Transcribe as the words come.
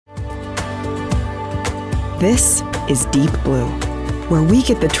This is Deep Blue, where we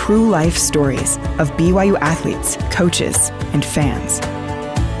get the true life stories of BYU athletes, coaches, and fans.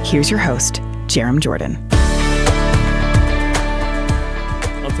 Here's your host, Jarom Jordan.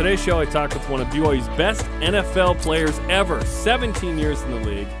 On today's show, I talked with one of BYU's best NFL players ever, 17 years in the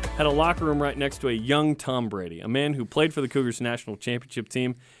league, had a locker room right next to a young Tom Brady, a man who played for the Cougars national championship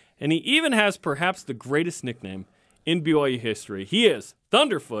team, and he even has perhaps the greatest nickname in BYU history. He is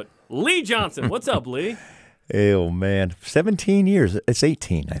Thunderfoot Lee Johnson. What's up, Lee? Oh, man. 17 years. It's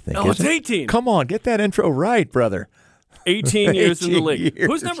 18, I think. Oh, it's 18. Come on, get that intro right, brother. 18 years 18 in the league. years.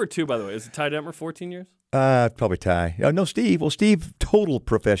 Who's number two, by the way? Is it Ty Detmer, 14 years? Probably Ty. No, Steve. Well, Steve, total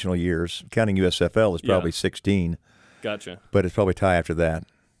professional years, counting USFL, is probably 16. Gotcha. But it's probably Ty after that.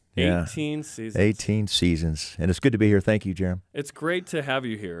 18 seasons. 18 seasons. And it's good to be here. Thank you, Jarom. It's great to have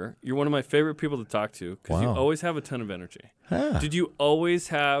you here. You're one of my favorite people to talk to because you always have a ton of energy. Did you always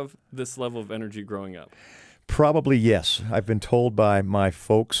have this level of energy growing up? Probably yes. I've been told by my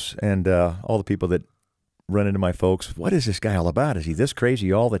folks and all the people that run into my folks, what is this guy all about? Is he this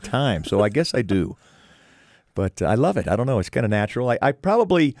crazy all the time? So I guess I do. But I love it. I don't know. It's kind of natural. I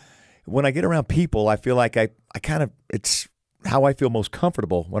probably, when I get around people, I feel like I kind of, it's how I feel most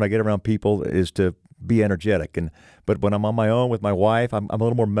comfortable when I get around people is to be energetic. But when I'm on my own with my wife, I'm a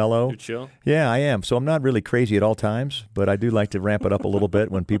little more mellow. You're chill? Yeah, I am. So I'm not really crazy at all times, but I do like to ramp it up a little bit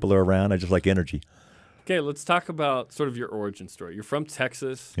when people are around. I just like energy. Okay, let's talk about sort of your origin story. You're from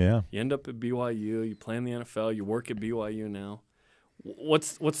Texas. Yeah. You end up at BYU. You play in the NFL. You work at BYU now.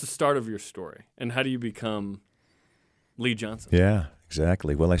 What's the start of your story, and how do you become Lee Johnson? Yeah,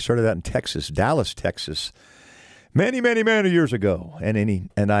 exactly. Well, I started out in Texas, Dallas, Texas, many years ago,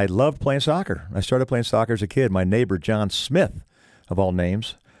 and I loved playing soccer. I started playing soccer as a kid. My neighbor, John Smith, of all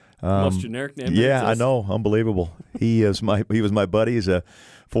names. Most generic name. Yeah, I know. Unbelievable. He was my buddy. He's a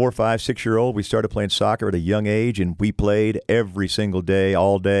 4, 5, 6-year-old. We started playing soccer at a young age, and we played every single day,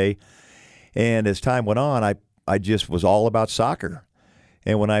 all day. And as time went on, I just was all about soccer.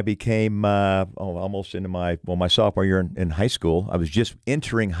 And when I became almost into my sophomore year in high school, I was just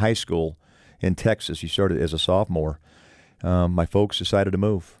entering high school in Texas. You started as a sophomore. My folks decided to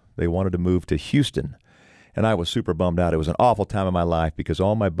move. They wanted to move to Houston. And I was super bummed out. It was an awful time in my life because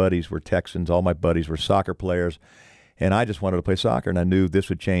all my buddies were Texans. All my buddies were soccer players. And I just wanted to play soccer, and I knew this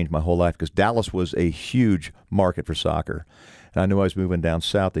would change my whole life because Dallas was a huge market for soccer. And I knew I was moving down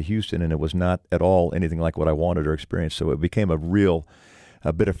south to Houston, and it was not at all anything like what I wanted or experienced. So it became a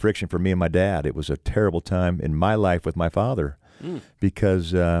bit of friction for me and my dad. It was a terrible time in my life with my father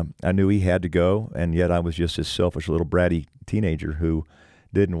because I knew he had to go, and yet I was just this selfish little bratty teenager who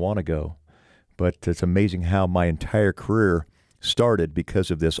didn't want to go. But it's amazing how my entire career started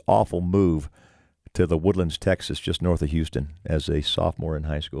because of this awful move to the Woodlands, Texas, just north of Houston, as a sophomore in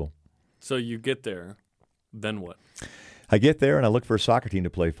high school. So you get there, then what? I get there and I look for a soccer team to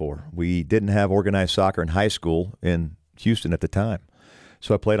play for. We didn't have organized soccer in high school in Houston at the time,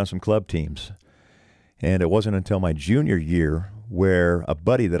 so I played on some club teams. And it wasn't until my junior year where a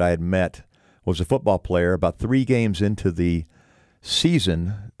buddy that I had met was a football player. About 3 games into the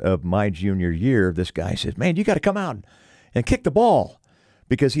season of my junior year, this guy said, "Man, you got to come out and kick the ball."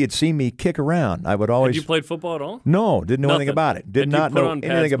 Because he had seen me kick around. I would always. Had you played football at all? No, didn't know anything about it. Did not know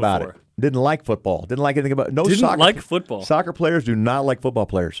anything about it. Didn't like football. Didn't like anything about it. Didn't like football. Soccer players do not like football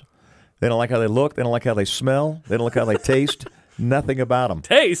players. They don't like how they look. They don't like how they smell. They don't like how they taste. Nothing about them.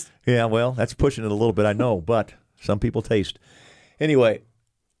 Taste? Yeah, well, that's pushing it a little bit, I know, but some people taste. Anyway,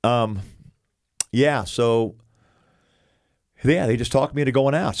 they just talked me into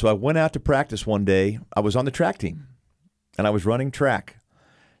going out. So I went out to practice one day. I was on the track team, and I was running track.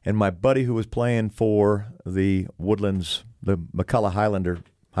 And my buddy who was playing for the Woodlands, the McCullough Highlanders,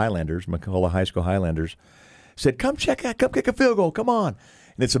 McCullough High School Highlanders, said, come kick a field goal, come on.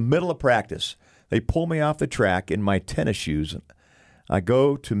 And it's the middle of practice. They pull me off the track in my tennis shoes. I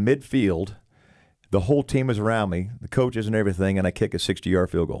go to midfield. The whole team is around me, the coaches and everything, and I kick a 60-yard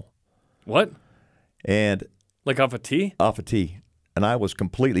field goal. What? And like off a tee? Off a tee. And I was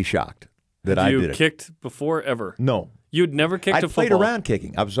completely shocked that I did it. You kicked before ever? No. You'd never kicked a football? I played around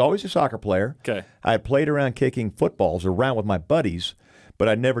kicking. I was always a soccer player. Okay. I played around kicking footballs around with my buddies, but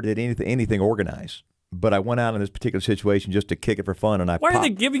I never did anything organized. But I went out in this particular situation just to kick it for fun, and I Why are they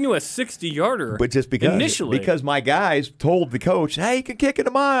giving you a 60-yarder? But just because my guys told the coach, hey, he can kick it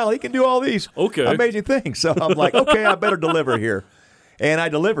a mile. He can do all these amazing things. So I'm like, okay, I better deliver here. And I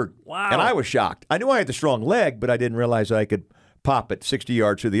delivered. Wow. And I was shocked. I knew I had the strong leg, but I didn't realize I could pop it 60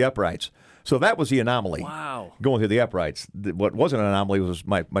 yards through the uprights. So that was the anomaly. Wow. Going through the uprights. What wasn't an anomaly was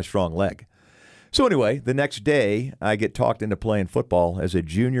my strong leg. So anyway, the next day, I get talked into playing football as a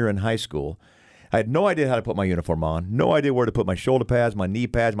junior in high school. I had no idea how to put my uniform on, no idea where to put my shoulder pads, my knee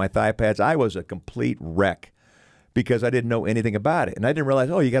pads, my thigh pads. I was a complete wreck because I didn't know anything about it. And I didn't realize,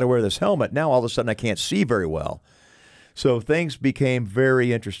 oh, you got to wear this helmet. Now all of a sudden I can't see very well. So things became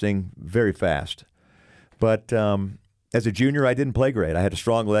very interesting very fast. But as a junior, I didn't play great. I had a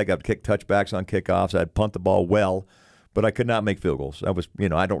strong leg. I would kick touchbacks on kickoffs. I'd punt the ball well, but I could not make field goals. I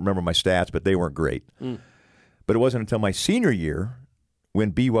don't remember my stats, but they weren't great. But it wasn't until my senior year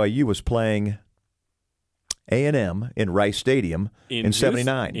when BYU was playing A&M in Rice Stadium in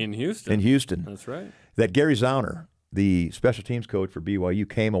 79. In Houston. In Houston. That's right. That Gary Zauner, the special teams coach for BYU,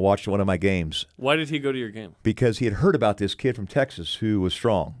 came and watched one of my games. Why did he go to your game? Because he had heard about this kid from Texas who was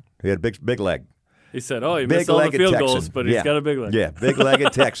strong. He had a big leg. He said, he missed all the field goals, but he's got a big leg. Yeah,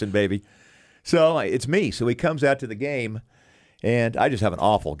 big-legged Texan, baby. So it's me. So he comes out to the game, and I just have an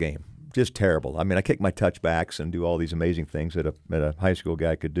awful game. Just terrible. I mean, I kick my touchbacks and do all these amazing things that a high school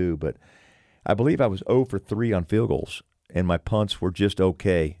guy could do, but I believe I was 0 for 3 on field goals, and my punts were just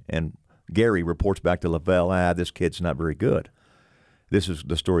okay. And Gary reports back to Lavelle, this kid's not very good. This is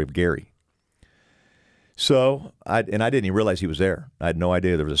the story of Gary. So, I didn't even realize he was there. I had no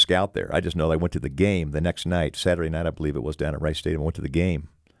idea there was a scout there. I just know I went to the game the next night, Saturday night, I believe it was, down at Rice Stadium. I went to the game,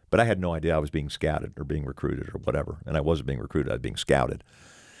 but I had no idea I was being scouted or being recruited or whatever, and I wasn't being recruited. I was being scouted.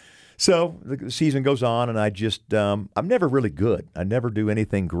 So the season goes on, and I just I'm never really good. I never do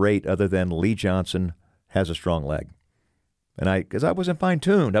anything great other than Lee Johnson has a strong leg, and because I wasn't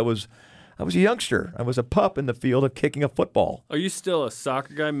fine-tuned. I was a youngster. I was a pup in the field of kicking a football. Are you still a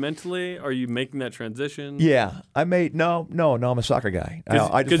soccer guy mentally? Are you making that transition? Yeah, I'm a soccer guy.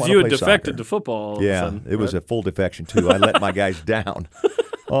 Because you had defected to football. All yeah, of a sudden, it was a full defection too. I let my guys down.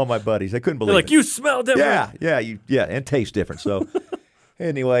 All my buddies, I couldn't believe They're like, it. you smell different. Yeah, and taste different. So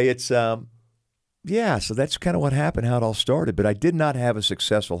anyway, it's so that's kind of what happened, how it all started. But I did not have a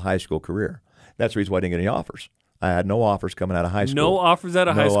successful high school career. That's the reason why I didn't get any offers. I had no offers coming out of high school. No offers out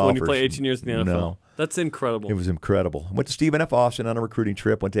of high school when you offers. play 18 years in the NFL. No. That's incredible. It was incredible. I went to Stephen F. Austin on a recruiting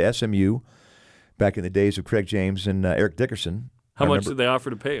trip, went to SMU back in the days of Craig James and Eric Dickerson. How much did they offer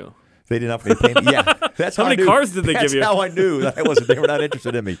to pay you? They didn't offer me to pay me. Yeah. That's how many cars did they give you? That's how I knew that they were not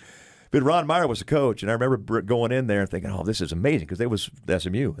interested in me. But Ron Meyer was the coach, and I remember going in there and thinking, oh, this is amazing, because they was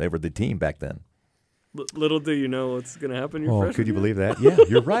SMU. They were the team back then. Little do you know what's going to happen your freshman could you year? believe that? Yeah,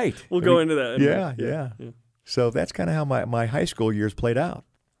 you're right. We'll go into that. Yeah. So that's kind of how my high school years played out.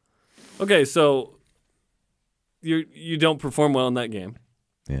 Okay, so you don't perform well in that game.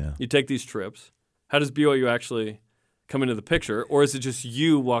 Yeah. You take these trips. How does BYU actually come into the picture, or is it just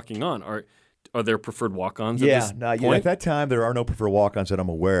you walking on? Are there preferred walk-ons at this point? At that time, there are no preferred walk-ons that I'm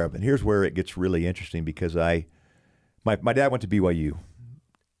aware of. And here's where it gets really interesting, because my dad went to BYU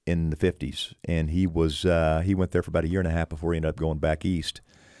in the 50s, and he went there for about a year and a half before he ended up going back east.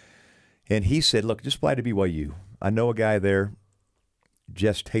 And he said, look, just fly to BYU. I know a guy there,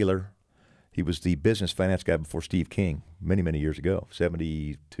 Jess Taylor. He was the business finance guy before Steve King many, many years ago,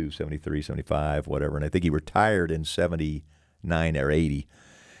 72, 73, 75, whatever. And I think he retired in 79 or 80.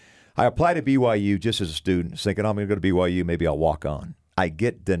 I applied to BYU just as a student, thinking, I'm going to go to BYU, maybe I'll walk on. I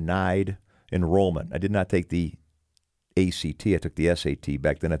get denied enrollment. I did not take the ACT. I took the SAT.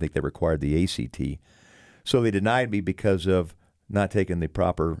 Back then, I think they required the ACT. So they denied me because of not taking the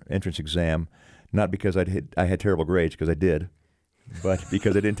proper entrance exam, not because I had terrible grades, because I did, but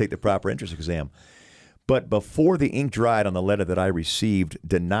because I didn't take the proper entrance exam. But before the ink dried on the letter that I received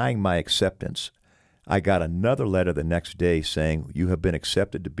denying my acceptance, I got another letter the next day saying, you have been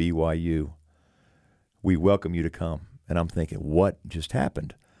accepted to BYU. We welcome you to come. And I'm thinking, what just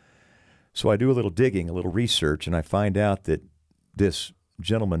happened? So I do a little digging, a little research, and I find out that this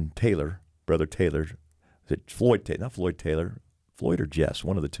gentleman, Taylor, Brother Taylor, Floyd or Jess,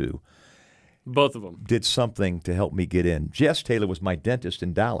 one of the two. Both of them. Did something to help me get in. Jess Taylor was my dentist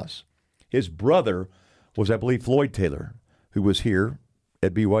in Dallas. His brother was, I believe, Floyd Taylor, who was here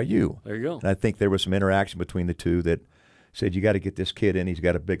at BYU. There you go. And I think there was some interaction between the two that said, you got to get this kid in. He's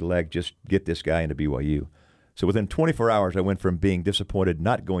got a big leg. Just get this guy into BYU. So within 24 hours, I went from being disappointed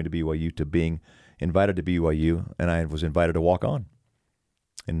not going to BYU to being invited to BYU, and I was invited to walk on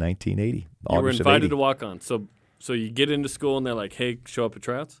in 1980. You were invited to walk on. So you get into school, and they're like, hey, show up at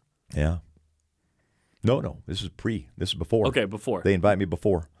tryouts? Yeah. No. This is before. Okay, before. They invite me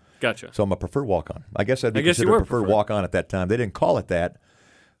before. Gotcha. So I'm a preferred walk-on. I guess I'd be considered a preferred walk-on at that time. They didn't call it that,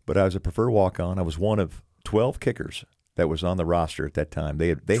 but I was a preferred walk-on. I was one of 12 kickers that was on the roster at that time. They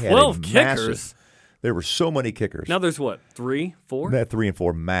had 12 kickers? There were so many kickers. Now there's what, 3, 4? 3 and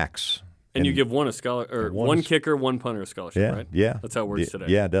 4 max. And you give one a scholarship, or one kicker, one punter a scholarship, right? Yeah. That's how it works today.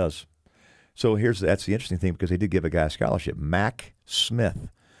 Yeah, it does. So that's the interesting thing, because they did give a guy a scholarship. Mac Smith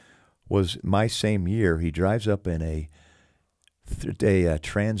was my same year. He drives up in a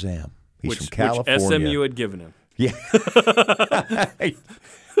Trans Am. He's from California. Which SMU had given him. Yeah.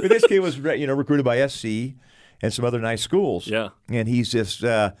 But this kid was recruited by SC and some other nice schools. Yeah. And he's just,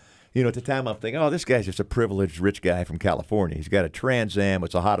 at the time I'm thinking, this guy's just a privileged rich guy from California. He's got a Trans Am.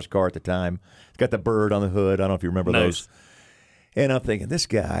 It's the hottest car at the time. It's got the bird on the hood. I don't know if you remember those. And I'm thinking, this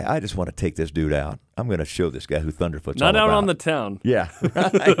guy, I just want to take this dude out. I'm going to show this guy who Thunderfoot's all about. Not out on the town. Yeah.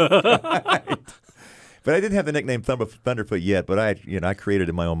 Right. But I didn't have the nickname Thunderfoot yet, but I created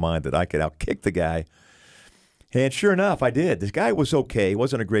in my own mind that I could outkick the guy. And sure enough, I did. This guy was okay. He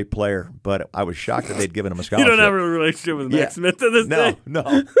wasn't a great player, but I was shocked that they'd given him a scholarship. You don't have a relationship with Max Smith to this day?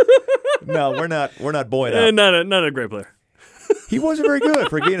 No. No, we're not buoyed up. Not a great player. He wasn't very good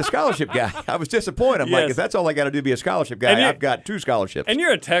for being a scholarship guy. I was disappointed. I'm like, if that's all I got to do to be a scholarship guy, I've got 2 scholarships. And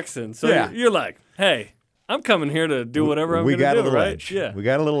you're a Texan, so you're like, hey, I'm coming here to do whatever I'm going to do, We got a little right? edge. Yeah. We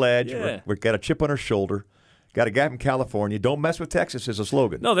got a little edge. Yeah. We've got a chip on our shoulder. Got a guy from California. Don't mess with Texas is a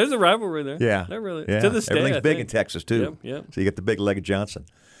slogan. No, there's a rivalry there. Yeah. To this day, everything's big in Texas, too. Yep. So you get the big-legged Johnson.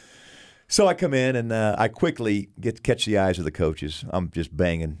 So I come in, and I quickly catch the eyes of the coaches. I'm just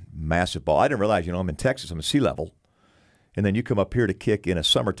banging massive ball. I didn't realize, I'm in Texas. I'm at sea level. And then you come up here to kick in a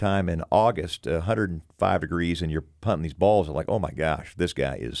summertime in August, 105 degrees, and you're punting these balls. I'm like, oh, my gosh, this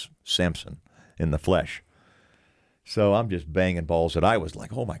guy is Samson in the flesh. So I'm just banging balls that I was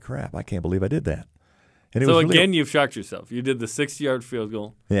like, oh, my crap, I can't believe I did that. And so again, you've shocked yourself. You did the 60-yard field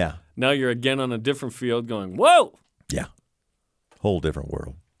goal. Yeah. Now you're again on a different field going, whoa. Yeah. Whole different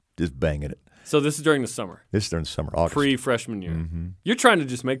world. Just banging it. So this is during the summer. This is during the summer, August. Pre-freshman year. Mm-hmm. You're trying to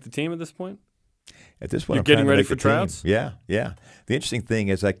just make the team at this point? At this point, You're I'm getting trying to ready make for the team. tryouts? Yeah. The interesting thing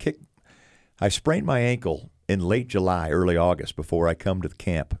is I sprained my ankle in late July, early August before I come to the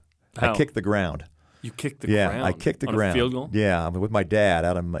camp. How? I kicked the ground. You kicked the ground? Yeah, I kicked the on ground. A field goal? Yeah, I'm with my dad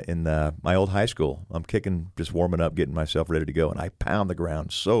out in my old high school. I'm kicking, just warming up, getting myself ready to go, and I pound the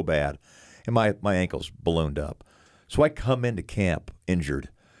ground so bad, and my ankle's ballooned up. So I come into camp injured,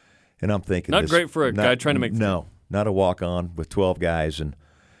 and I'm thinking, not great for a guy trying to make the team. No, not a walk-on with 12 guys, and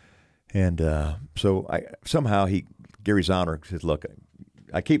so somehow Gary Zahner said, look,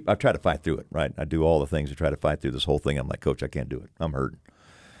 I try to fight through it, right? I do all the things to try to fight through this whole thing. I'm like, Coach, I can't do it. I'm hurting.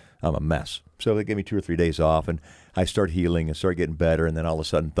 I'm a mess. So they gave me 2 or 3 days off, and I start healing and start getting better, and then all of a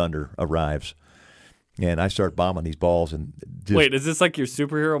sudden Thunder arrives. And I start bombing these balls. And wait, is this like your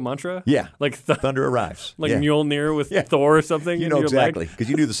superhero mantra? Yeah. Like Thunder arrives. Like Mjolnir with Thor or something? You know exactly, because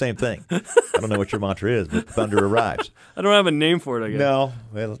you do the same thing. I don't know what your mantra is, but Thunder arrives. I don't have a name for it, I guess. No.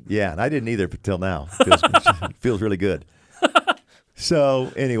 Well, yeah, and I didn't either until now. It feels really good.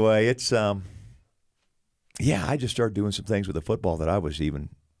 So anyway, it's I just started doing some things with the football that I was even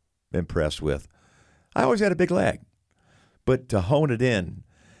impressed with. I always had a big leg, but to hone it in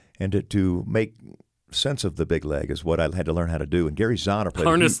and to make sense of the big leg is what I had to learn how to do. And Gary Zahner played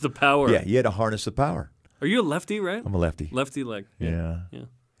harness the power. Yeah, you had to harness the power. Are you a lefty, right? I'm a lefty. Lefty leg. Yeah.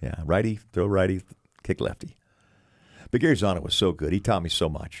 Righty, throw righty, kick lefty. But Gary Zahner was so good. He taught me so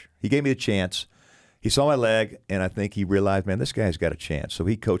much. He gave me a chance. He saw my leg, and I think he realized, man, this guy's got a chance. So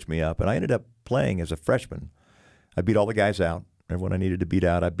he coached me up, and I ended up playing as a freshman. I beat all the guys out. Everyone I needed to beat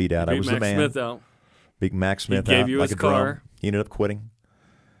out, I beat out. I was the man. Max Smith out. Beat Max Smith out. He gave you like his a drum. car. He ended up quitting.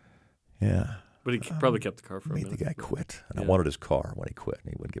 Yeah. But he probably kept the car for a minute. Made the guy quit. And I wanted his car when he quit,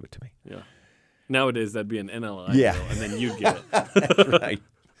 and he wouldn't give it to me. Yeah. Nowadays, that'd be an NLI deal, and then you'd get it. That's right.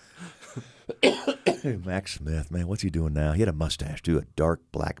 Max Smith, man, what's he doing now? He had a mustache, too, a dark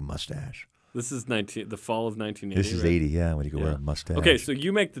black mustache. This is the fall of 1980. This is 80, yeah, when you can wear a mustache. Okay, so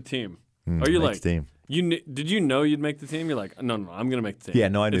you make the team. Are you like, team. Did you know you'd make the team? You're like, no, I'm going to make the team. Yeah,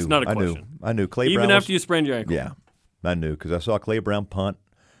 no, I knew. It's not a question. I knew. Clay Even Brown after you sprained your ankle. Yeah, I knew because I saw Clay Brown punt.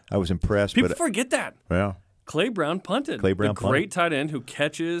 I was impressed. People forget that. Yeah. Clay Brown punted. Clay Brown the great tight end who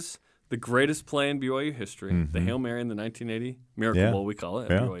catches the greatest play in BYU history, the Hail Mary in the 1980 Miracle Bowl, we call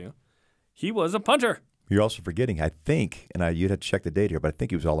it at BYU. He was a punter. You're also forgetting, I think, and you'd have to check the date here, but I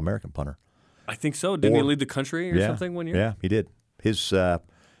think he was All-American punter. I think so. Didn't he lead the country or something one year? Yeah, he did.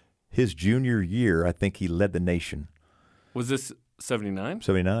 His junior year, I think he led the nation. Was this 79?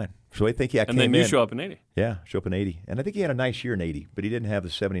 79. So I think came in. And then you show up in 80. Yeah, show up in 80. And I think he had a nice year in 80, but he didn't have the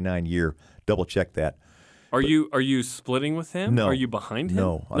 79 year. Double check that. Are you splitting with him? No. Are you behind him?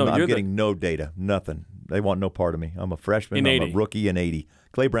 No. I'm getting no data, nothing. They want no part of me. I'm a freshman. I'm a rookie in 80.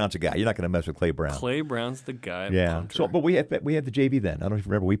 Clay Brown's a guy. You're not going to mess with Clay Brown. Clay Brown's the guy. Punter. So, but we had the JV then. I don't even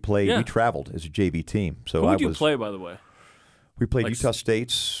remember. We played. Yeah. We traveled as a JV team. So who did you play, by the way? We played Utah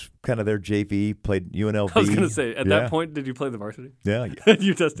State's kind of their JV. Played UNLV. I was going to say at that point, did you play the varsity? Yeah.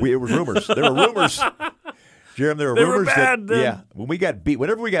 Utah State. It was rumors. There were rumors. Jerem, there were They were rumors bad that then. when we got beat,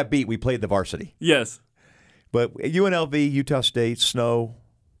 whenever we got beat, we played the varsity. Yes. But UNLV, Utah State, Snow,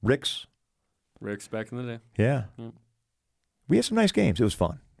 Rick's. Rick's back in the day. Yeah. Yep. We had some nice games. It was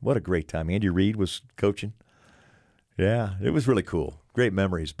fun. What a great time. Andy Reid was coaching. Yeah, it was really cool. Great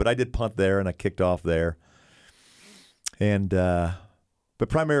memories. But I did punt there, and I kicked off there. And but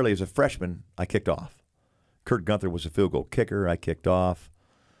primarily as a freshman, I kicked off. Kurt Gunther was a field goal kicker. I kicked off.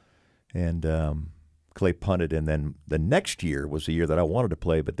 And Clay punted. And then the next year was the year that I wanted to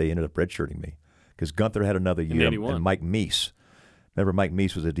play, but they ended up redshirting me because Gunther had another year. And Mike Meese. Remember, Mike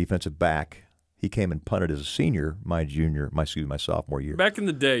Meese was a defensive back. He came and punted as a senior my sophomore year. Back in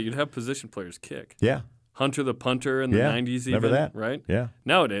the day, you'd have position players kick. Yeah. Hunter the punter in the 90s even. Remember that? Right? Yeah.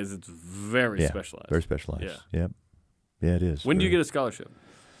 Nowadays, it's very specialized. Very specialized. Yeah. Yep. Yeah, it is. When do you get a scholarship?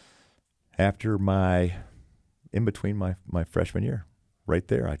 After in between my freshman year, right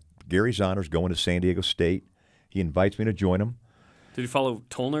there. Gary Zonner's going to San Diego State. He invites me to join him. Did you follow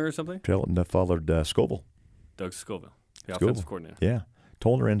Tolner or something? Followed Scoville. Doug Scoville, the offensive coordinator. Yeah.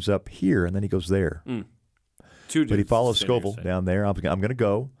 Tolner ends up here, and then he goes there. But he follows Scoville down there. I'm going to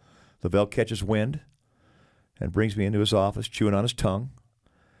go. Lavelle catches wind and brings me into his office, chewing on his tongue.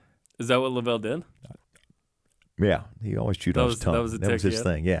 Is that what Lavelle did? Yeah, he always chewed on his tongue. That was his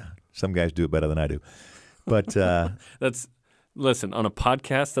thing, yeah. Some guys do it better than I do. But listen, on a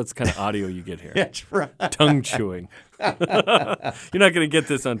podcast, that's the kind of audio you get here. That's right. Tongue chewing. You're not going to get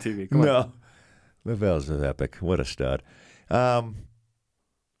this on TV. Come on. Lavelle's epic. What a stud.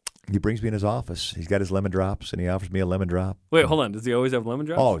 He brings me in his office. He's got his lemon drops, and he offers me a lemon drop. Wait, hold on. Does he always have lemon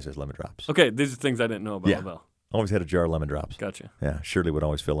drops? Always has lemon drops. Okay, these are things I didn't know about Lavelle. Always had a jar of lemon drops. Gotcha. Yeah, Shirley would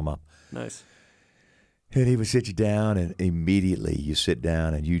always fill them up. Nice. And he would sit you down, and immediately you sit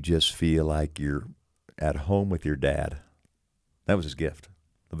down, and you just feel like you're at home with your dad. That was his gift.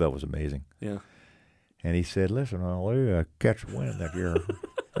 Lavelle was amazing. Yeah. And he said, listen, I'll catch the wind that you're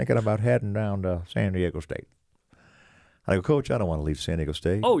thinking about heading down to San Diego State. I go, Coach, I don't want to leave San Diego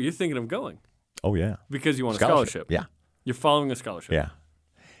State. Oh, you're thinking of going? Oh, yeah. Because you want a scholarship? Yeah. You're following a scholarship? Yeah.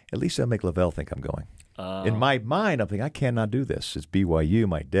 At least I'll make Lavelle think I'm going. In my mind, I'm thinking, I cannot do this. It's BYU,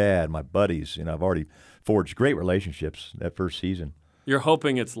 my dad, my buddies. I've already forged great relationships that first season. You're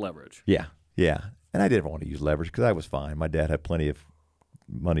hoping it's leverage. Yeah, yeah. And I didn't want to use leverage because I was fine. My dad had plenty of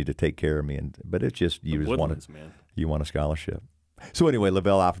money to take care of me, but it's just you want a scholarship. So anyway,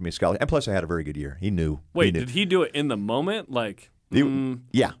 Lavelle offered me a scholarship, and plus I had a very good year. He knew. Wait, did he do it in the moment?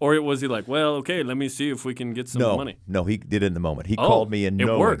 Yeah. Or was he like, well, okay, let me see if we can get some money? No, he did it in the moment. He called me and it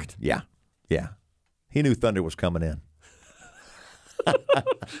worked. Yeah, yeah. He knew Thunder was coming in.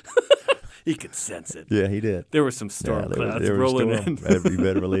 He could sense it. Yeah, he did. There were some storm clouds rolling in. You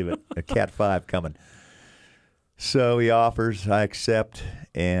better believe it. A Cat 5 coming. So he offers, I accept,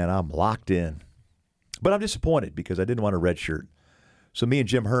 and I'm locked in. But I'm disappointed because I didn't want a red shirt. So me and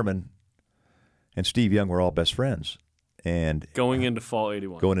Jim Herman and Steve Young were all best friends. And going into fall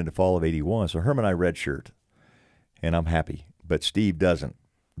 81. Going into fall of 81. So Herman and I red shirt, and I'm happy. But Steve doesn't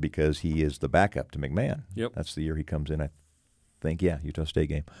because he is the backup to McMahon. Yep. That's the year he comes in, I think. Yeah, Utah State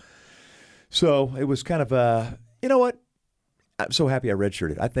game. So it was kind of, you know what? I'm so happy I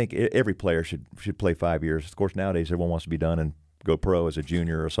redshirted. I think every player should play 5 years. Of course, nowadays everyone wants to be done and go pro as a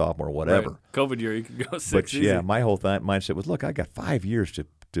junior or a sophomore or whatever. Right. COVID year, you could go 6 But easy. yeah, my whole mindset was, look, I got 5 years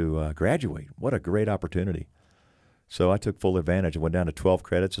to graduate. What a great opportunity. So I took full advantage. I went down to 12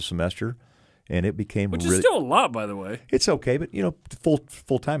 credits a semester, and it became Which is still a lot, by the way. It's okay, but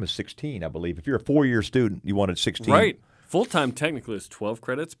full time is 16, I believe. If you're a 4-year student, you wanted 16. Right. Full-time technically is 12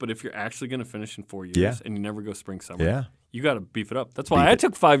 credits, but if you're actually going to finish in 4 years and you never go spring, summer, you got to beef it up. That's why I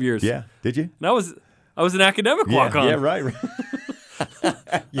took 5 years. Yeah. Did you? And I was an academic walk-on. Yeah, right.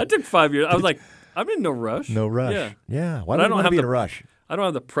 I took 5 years. I was like, I'm in no rush. No rush. Yeah. Why don't don't want to be in a rush? I don't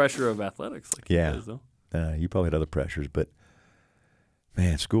have the pressure of athletics like you guys, though. You probably had other pressures, but,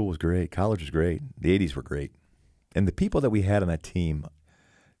 man, school was great. College was great. The 80s were great. And the people that we had on that team,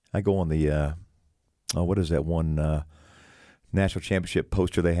 I go on the, what is that one national championship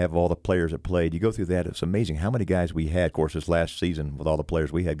poster they have of all the players that played. You go through that. It's amazing how many guys we had. Of course, this last season with all the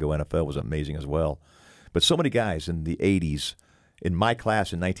players we had go NFL was amazing as well. But so many guys in the 80s, in my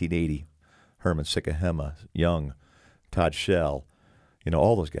class in 1980, Herman Sikahema, Young, Todd Shell,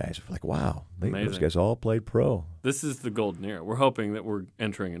 all those guys. Like, wow, those guys all played pro. This is the golden era. We're hoping that we're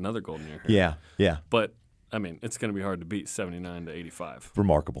entering another golden era here. Yeah. But, I mean, it's going to be hard to beat 79 to 85.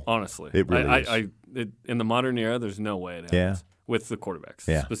 Remarkable. Honestly. It really is. In the modern era, there's no way it happens. With the quarterbacks,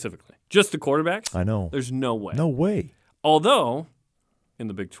 specifically. Just the quarterbacks? I know. There's no way. No way. Although, in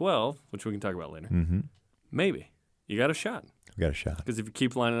the Big 12, which we can talk about later, maybe. You got a shot. We got a shot. Because if you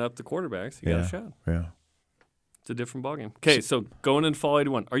keep lining up the quarterbacks, you got a shot. Yeah. It's a different ballgame. Okay, so going into fall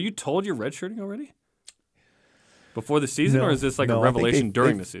 81, are you told you're redshirting already? Before the season, or is this like a revelation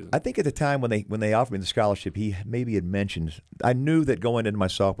during the season? I think at the time when they offered me the scholarship, he maybe had mentioned. I knew that going into my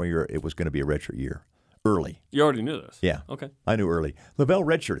sophomore year, it was going to be a redshirt year, early. You already knew this? Yeah. Okay. I knew early. Lavelle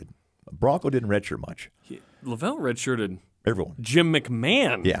redshirted. Bronco didn't redshirt much. Lavelle redshirted everyone. Jim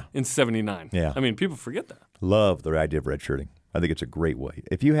McMahon Yeah. in 79. Yeah. I mean, people forget that. Love the idea of redshirting. I think it's a great way.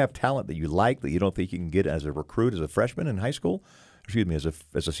 If you have talent that you like, that you don't think you can get as a recruit, as a freshman in high school, as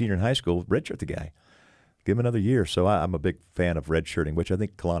a senior in high school, redshirt the guy. Give him another year. So I'm a big fan of redshirting, which I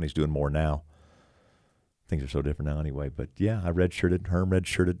think Kalani's doing more now. Things are so different now anyway. But, yeah, I redshirted. Herm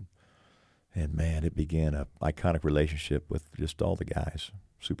redshirted. And, man, it began an iconic relationship with just all the guys.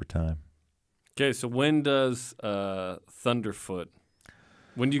 Super time. Okay, so when does Thunderfoot,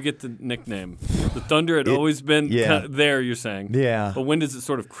 when do you get the nickname? The Thunder had always been kind of there, you're saying. Yeah. But when does it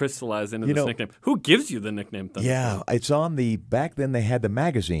sort of crystallize into this nickname? Who gives you the nickname Thunderfoot? Yeah, it's on back then they had the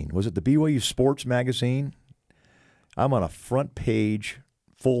magazine. Was it the BYU Sports magazine? I'm on a front page,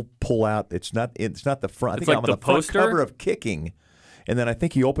 full pull-out. It's not the front. I think like I'm on the front cover of Kicking. And then I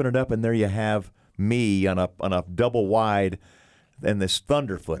think you open it up, and there you have me on a double wide and this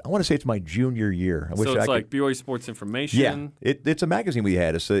Thunderfoot. I want to say it's my junior year. I wish so it's I like could, BYU Sports Information? Yeah. It's a magazine we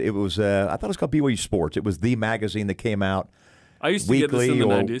had. It was I thought it was called BYU Sports. It was the magazine that came out I used to weekly get this in the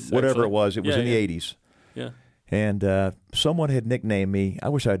or 90s. whatever actually. it was. It was in the 80s. Yeah. And someone had nicknamed me. I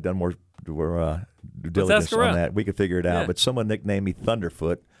wish I had done more due diligence on that. We could figure it out. Yeah. But someone nicknamed me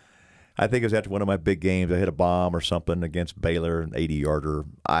Thunderfoot. I think it was after one of my big games. I hit a bomb or something against Baylor, an 80-yarder.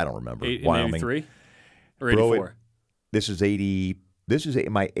 I don't remember. Wyoming. 83 or 84? This is 80. This is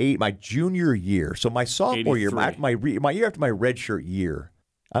my junior year. So my sophomore 83. year, my year after my redshirt year,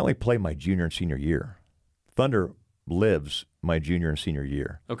 I only played my junior and senior year. Thunder lives my junior and senior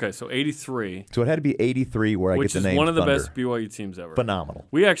year. Okay, so 83. So it had to be 83 where I get the name Which is one of the Thunder. best BYU teams ever. Phenomenal.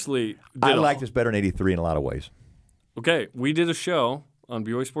 We actually did I like this better than 83 in a lot of ways. Okay, we did a show on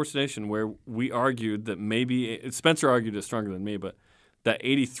BYU Sports Nation where we argued that maybe Spencer argued it stronger than me, but that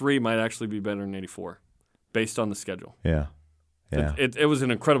 83 might actually be better than 84 based on the schedule. Yeah. Yeah. It was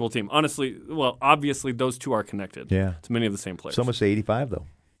an incredible team. Honestly, well, obviously those two are connected. Yeah. It's many of the same players. Some would say 85, though.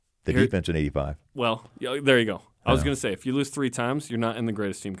 The defense in 85. Well, there you go. I was going to say, if you lose 3 times, you're not in the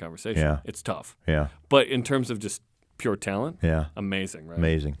greatest team conversation. Yeah. It's tough. Yeah. But in terms of just pure talent, yeah, amazing, right?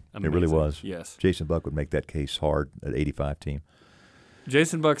 Amazing. It really was. Yes. Jason Buck would make that case hard at 85 team.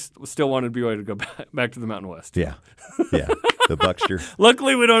 Jason Buck still wanted BYU to go back to the Mountain West. Yeah. Yeah. The Buckster.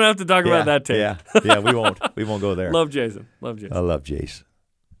 Luckily, we don't have to talk about that tape. Yeah. Yeah, we won't. We won't go there. Love Jason. I love Jace.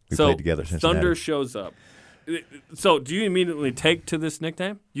 We played together since Thunder shows up. So, do you immediately take to this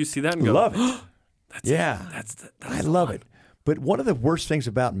nickname? You see that and go, love it. That's I love it. But one of the worst things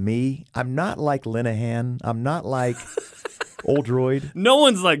about me, I'm not like Linehan. I'm not like Oldroyd. No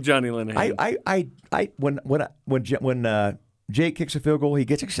one's like Johnny Linehan. When Jake kicks a field goal, he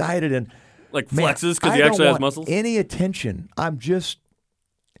gets excited and like flexes because he actually has muscles. Any attention?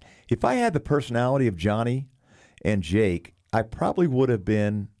 If I had the personality of Johnny and Jake, I probably would have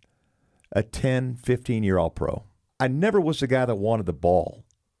been a 10, 15-year All-Pro. I never was the guy that wanted the ball.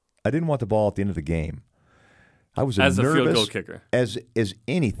 I didn't want the ball at the end of the game. I was as nervous a field goal kicker. As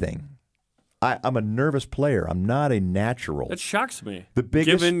anything. I'm a nervous player. I'm not a natural. That shocks me,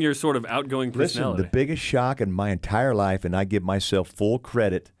 given your sort of outgoing personality. Listen, the biggest shock in my entire life, and I give myself full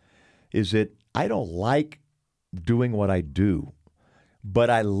credit, is that I don't like doing what I do. But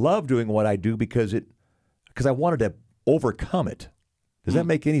I love doing what I do because I wanted to overcome it. Does that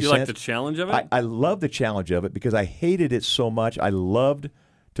make any sense? You like the challenge of it? I love the challenge of it because I hated it so much. I loved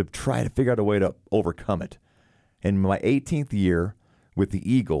to try to figure out a way to overcome it. In my 18th year with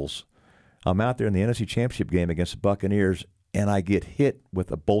the Eagles, I'm out there in the NFC Championship game against the Buccaneers, and I get hit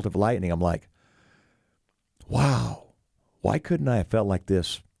with a bolt of lightning. I'm like, wow, why couldn't I have felt like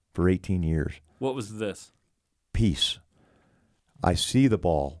this for 18 years? What was this? Peace. I see the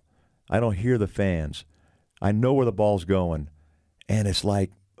ball. I don't hear the fans. I know where the ball's going. And it's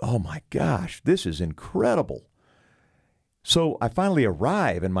like, oh, my gosh, this is incredible. So I finally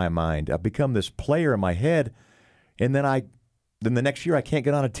arrive in my mind. I've become this player in my head. And then the next year I can't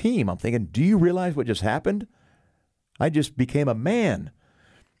get on a team. I'm thinking, do you realize what just happened? I just became a man.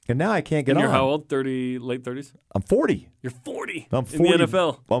 And now I can't get on. You're how old? 30, late 30s? I'm 40. You're 40 I'm 40 in the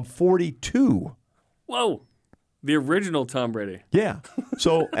NFL. I'm 42. Whoa. The original Tom Brady. Yeah.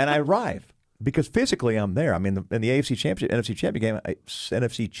 So, and I arrive because physically I'm there. I'm in the NFC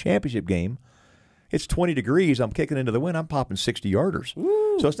Championship game. It's 20 degrees. I'm kicking into the wind. I'm popping 60-yarders.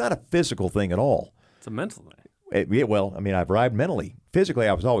 Woo. So it's not a physical thing at all. It's a mental thing. Well, I mean, I've arrived mentally. Physically,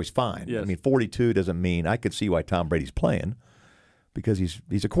 I was always fine. Yes. I mean, 42 doesn't mean I could see why Tom Brady's playing because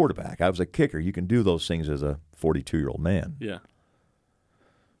he's a quarterback. I was a kicker. You can do those things as a 42-year-old man. Yeah.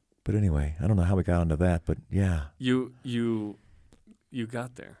 But anyway, I don't know how we got into that, but yeah. You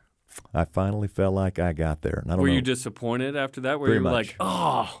got there. I finally felt like I got there. And I don't Were know. you disappointed after that? Where Very you were much. like,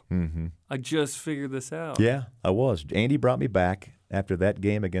 oh, I just figured this out. Yeah, I was. Andy brought me back after that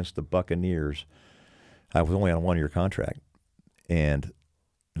game against the Buccaneers. I was only on a 1-year contract. And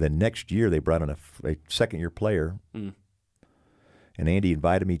the next year they brought in a second-year player. And Andy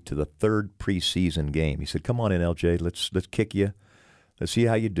invited me to the third preseason game. He said, come on in, LJ. Let's kick you. Let's see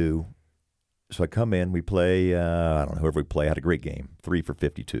how you do. So I come in. We play, I don't know, whoever we play. I had a great game, 3 for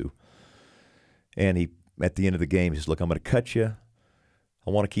 52. And he, at the end of the game, he says, look, I'm going to cut you. I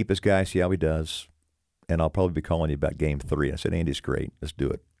want to keep this guy, see how he does. And I'll probably be calling you about game 3. I said, Andy's great. Let's do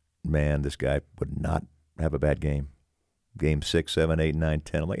it. Man, this guy would not have a bad game. Game 6, 7, 8, 9,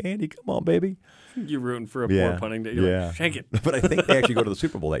 10. I'm like, Andy, come on, baby. You're rooting for a poor punting day. You're like, shake it. But I think they actually go to the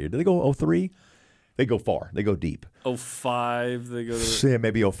Super Bowl that year. Did they go 03? They go far. They go deep. 05, they go to Yeah,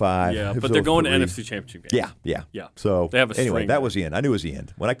 maybe 05. Yeah, It was but they're going to 03. NFC Championship game. Yeah. So They have a anyway, string that there. was the end. I knew it was the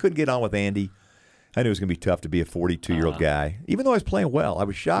end. When I couldn't get on with Andy, I knew it was going to be tough to be a 42-year-old guy. Even though I was playing well, I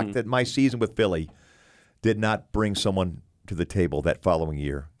was shocked that my season with Philly did not bring someone to the table that following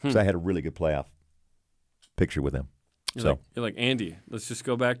year because I had a really good playoff picture with him. You're like, Andy, let's just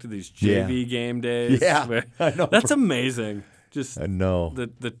go back to these JV game days. Yeah, I know. That's amazing. Just I know.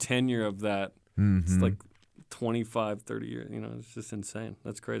 the tenure of that. It's like 25, 30 years. You know, it's just insane.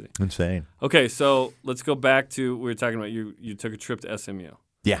 That's crazy. Insane. Okay, so let's go back to we were talking about you took a trip to SMU.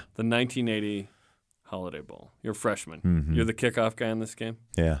 Yeah. The 1980 Holiday Bowl. You're a freshman. You're the kickoff guy in this game.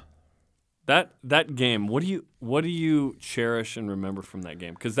 Yeah. That game. What do you cherish and remember from that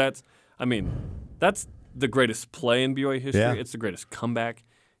game? Because that's the greatest play in BYU history. Yeah. It's the greatest comeback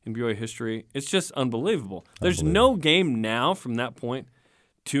in BYU history. It's just unbelievable. There's no game now from that point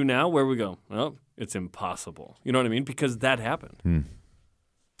to now where we go, well, it's impossible. You know what I mean? Because that happened.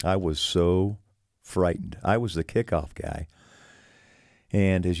 I was so frightened. I was the kickoff guy.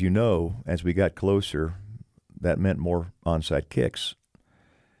 And as you know, as we got closer, that meant more onside kicks.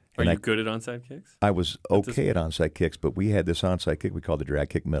 Are you good at onside kicks? I was okay at onside kicks, but we had this onside kick we call the drag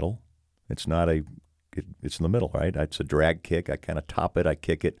kick middle. It's not it's in the middle, right? It's a drag kick. I kind of top it. I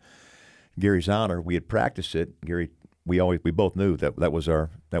kick it. Gary's honor, we had practiced it. Gary, we both knew that was our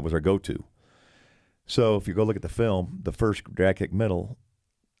go-to. So if you go look at the film, the first drag kick middle,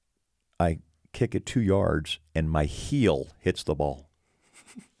 I kick it 2 yards, and my heel hits the ball.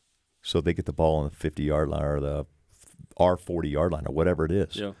 So they get the ball on the 50-yard line or the our 40-yard line or whatever it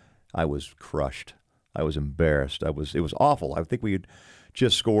is. Yeah. I was crushed. I was embarrassed. It was awful. I think we had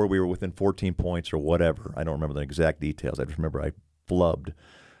just scored. We were within 14 points or whatever. I don't remember the exact details. I just remember I flubbed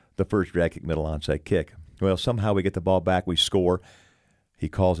the first drag kick middle onside kick. Well, somehow we get the ball back. We score. He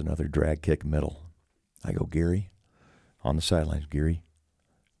calls another drag kick middle. I go, Gary, on the sidelines, Gary,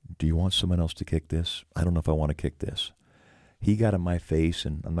 do you want someone else to kick this? I don't know if I want to kick this. He got in my face,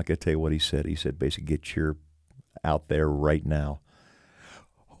 and I'm not going to tell you what he said. He said, basically, get your out there right now.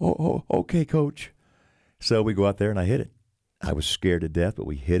 Oh, okay, coach. So we go out there, and I hit it. I was scared to death, but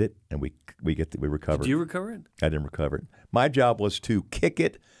we hit it, and we recovered. Did you recover it? I didn't recover it. My job was to kick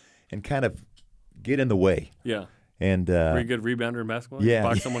it and kind of get in the way. Yeah. And were you a good rebounder in basketball? Yeah.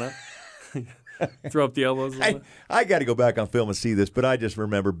 Box someone up? Throw up the elbows a little bit? I got to go back on film and see this, but I just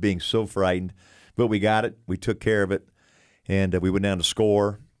remember being so frightened. But we got it. We took care of it, and we went down to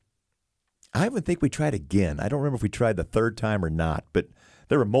score. I even think we tried again. I don't remember if we tried the third time or not, but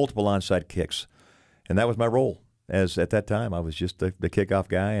there were multiple onside kicks, and that was my role. As at that time, I was just the kickoff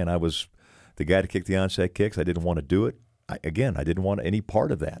guy, and I was the guy to kick the onside kicks. I didn't want to do it. I didn't want any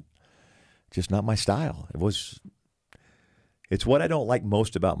part of that. Just not my style. It's what I don't like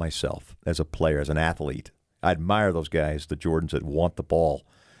most about myself as a player, as an athlete. I admire those guys, the Jordans that want the ball,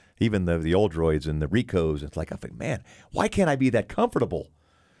 even the old droids and the Ricos. It's like I think, man, why can't I be that comfortable?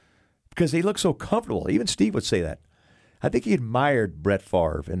 Because they look so comfortable. Even Steve would say that. I think he admired Brett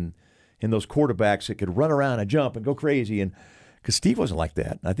Favre and those quarterbacks that could run around and jump and go crazy. And because Steve wasn't like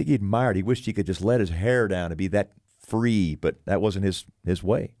that. I think he admired. He wished he could just let his hair down and be that free, but that wasn't his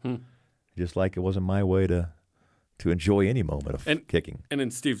way. Just like it wasn't my way to enjoy any moment of kicking. And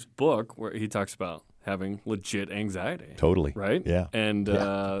in Steve's book, where he talks about having legit anxiety. Totally. Right? Yeah. And,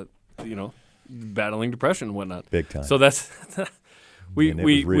 battling depression and whatnot. Big time. So that's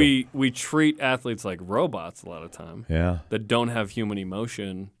we treat athletes like robots a lot of time. Yeah. That don't have human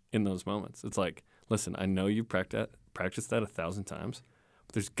emotion in those moments. It's like, listen, I know you practiced that 1,000 times,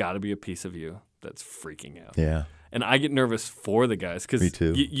 but there's got to be a piece of you that's freaking out. Yeah. And I get nervous for the guys because Me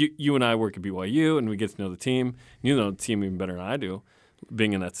too. You and I work at BYU, and we get to know the team. You know the team even better than I do,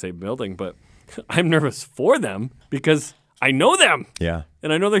 being in that same building. But I'm nervous for them because I know them. Yeah.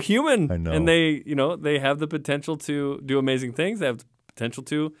 And I know they're human. I know. And they have the potential to do amazing things. They have the potential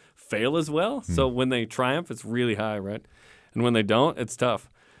to fail as well. So when they triumph, it's really high, right? And when they don't, it's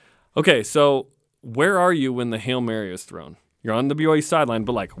tough. Okay, so where are you when the Hail Mary is thrown? You're on the BYU sideline,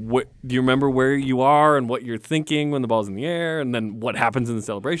 but what do you remember where you are and what you're thinking when the ball's in the air, and then what happens in the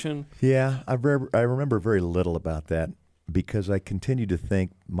celebration? Yeah, I remember very little about that because I continue to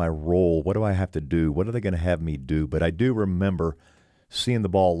think my role, what do I have to do? What are they going to have me do? But I do remember seeing the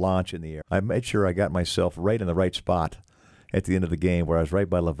ball launch in the air. I made sure I got myself right in the right spot at the end of the game where I was right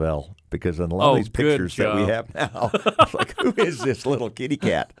by Lavelle because in a lot of these pictures that we have now, I was like, who is this little kitty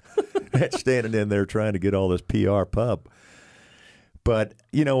cat that's standing in there trying to get all this PR pub? But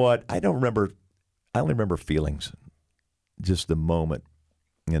you know what? I don't remember. I only remember feelings, just the moment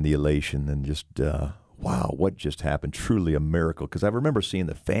and the elation and just, wow, what just happened? Truly a miracle. Because I remember seeing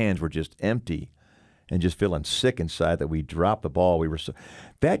the fans were just empty and just feeling sick inside that we dropped the ball.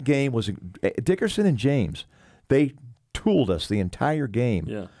 That game was Dickerson and James. They tooled us the entire game.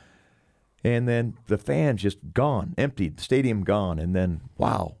 Yeah. And then the fans just gone, emptied, the stadium gone. And then,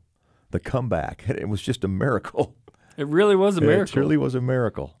 wow, the comeback. It was just a miracle. It really was a miracle. It truly was a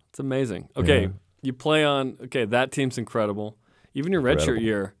miracle. It's amazing. Okay, Yeah. you play on. Okay, that team's incredible. Even your redshirt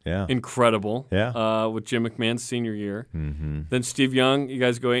year, incredible. Yeah. With Jim McMahon's senior year. Mm-hmm. Then Steve Young, you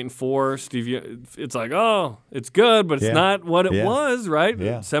guys go 8-4. It's like, oh, it's good, but it's not what it was, right?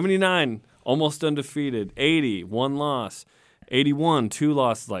 Yeah. 79, almost undefeated. 80, 1 loss. 81, 2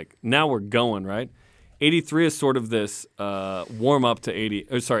 losses. Like now we're going, right? 83 is sort of this warm up to 80.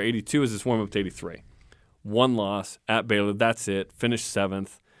 82 is this warm up to 83. 1 loss at Baylor. That's it. Finished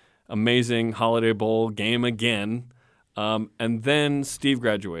 7th. Amazing Holiday Bowl game again. And then Steve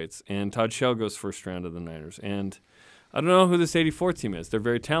graduates, and Todd Shell goes first round of the Niners. And I don't know who this 84 team is. They're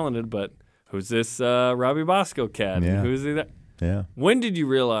very talented, but who's this Robbie Bosco cat? Yeah. Who's that? Yeah. When did you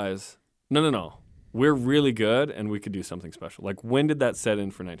realize, no, we're really good and we could do something special? Like, when did that set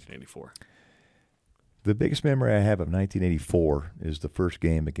in for 1984? The biggest memory I have of 1984 is the first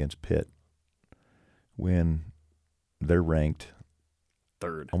game against Pitt when they're ranked.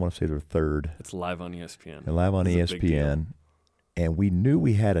 Third. I want to say they're third. It's live on ESPN. And live on ESPN. And we knew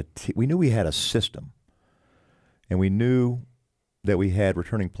we had a system. And we knew that we had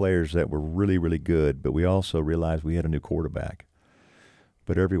returning players that were really, really good, but we also realized we had a new quarterback.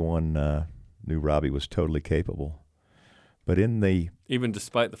 But everyone knew Robbie was totally capable. But even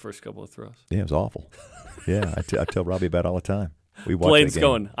despite the first couple of throws. Yeah, it was awful. Yeah, I tell Robbie about it all the time. We watch Blaine's that game.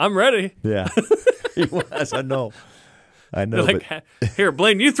 going, I'm ready. Yeah, he was. I know. They're like, here,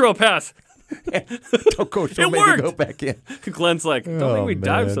 Blaine, you throw a pass. Don't go. It worked. Go back in. Glenn's like, don't think we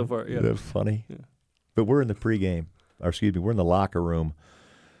dived so far. Yeah. That's funny. Yeah. But we're in the pregame. We're in the locker room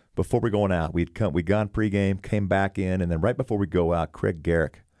before we're going out. We'd gone pregame, came back in, and then right before we go out, Craig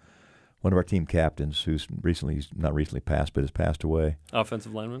Garrick, one of our team captains, who's not recently passed, but has passed away.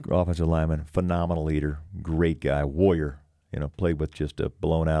 Offensive lineman, phenomenal leader, great guy, warrior. Played with just a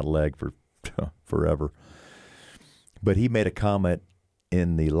blown out leg for forever. But he made a comment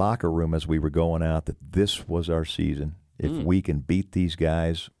in the locker room as we were going out that this was our season. If we can beat these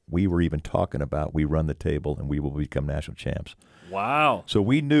guys, we were even talking about we run the table and we will become national champs. Wow. So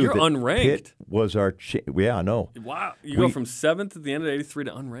we knew You're that unranked. Pitt was our yeah, I know. Wow. You go from 7th at the end of 83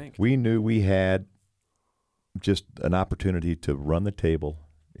 to unranked. We knew we had just an opportunity to run the table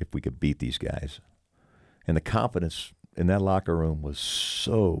if we could beat these guys. And the confidence in that locker room was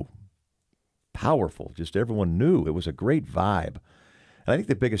so powerful. Just everyone knew. It was a great vibe. And I think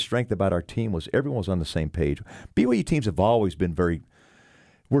the biggest strength about our team was everyone was on the same page. BYU teams have always been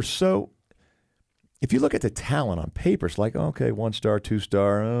if you look at the talent on paper, it's like, okay, 1-star,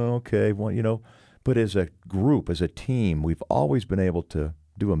 2-star, okay, but as a group, as a team, we've always been able to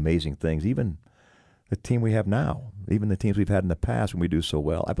do amazing things. Even the team we have now, even the teams we've had in the past when we do so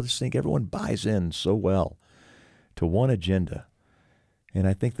well. I just think everyone buys in so well to one agenda. And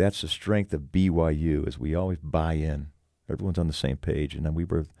I think that's the strength of BYU is we always buy in. Everyone's on the same page. And then we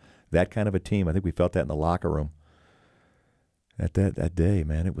were that kind of a team. I think we felt that in the locker room. That day,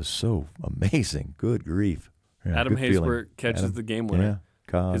 man, it was so amazing. Good grief. Yeah, Adam good feeling. Haysbert catches the game winner.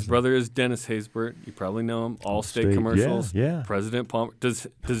 Yeah, his brother is Dennis Haysbert. You probably know him. All-State commercials. Yeah. President Palmer. Does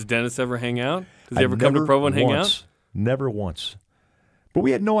Dennis ever hang out? Does he ever come to Provo and hang out? Never once. But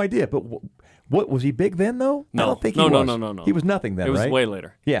we had no idea. But what was he big then, though? No. I don't think he was. No. He was nothing then, right? It was right? way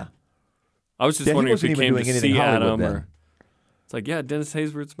later. Yeah. I was just wondering if he came to see Adam or It's like, yeah, Dennis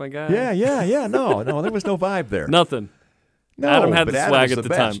Haysbert's my guy. Yeah. No, there was no vibe there. Nothing. No, Adam had but the Adam swag is at the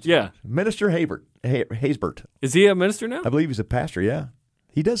best. time. Yeah. Minister Haysbert. Is he a minister now? I believe he's a pastor, yeah.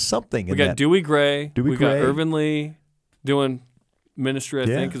 He does something We in got that. Dewey Gray. Dewey we Gray. got Irvin Lee doing ministry, I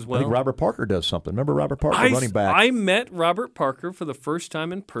think, as well. I think Robert Parker does something. Remember Robert Parker, running back? I met Robert Parker for the first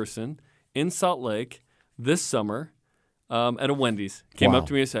time in person in Salt Lake this summer at a Wendy's. Came up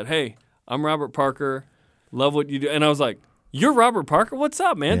to me and said, hey, I'm Robert Parker. Love what you do. And I was like, you're Robert Parker? What's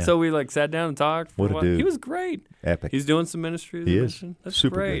up, man? Yeah. So we sat down and talked. What a dude. He was great. Epic. He's doing some ministry. He is. That's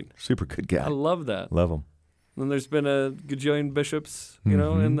Super great. Good. Super good guy. I love that. Love him. And there's been a gajillion bishops, in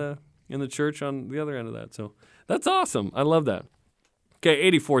the church on the other end of that. So that's awesome. I love that. Okay,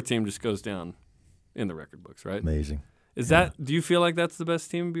 84 team just goes down in the record books, right? Amazing. Do you feel like that's the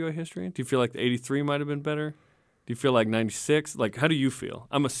best team in BYU history? Do you feel like the 83 might have been better? Do you feel like 96? Like, how do you feel?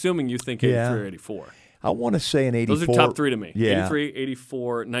 I'm assuming you think 83 or 84. I want to say an 84. Those are top three to me. Yeah. 83,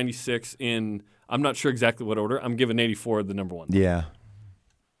 84, 96 in, I'm not sure exactly what order. I'm giving 84 the number one. Yeah.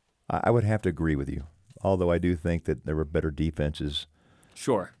 I would have to agree with you, although I do think that there were better defenses.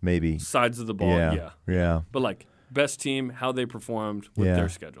 Sure. Maybe. Sides of the ball, Yeah. But, like, best team, how they performed with their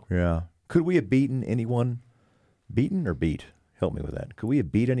schedule. Yeah. Could we have beaten anyone? Beaten or beat? Help me with that. Could we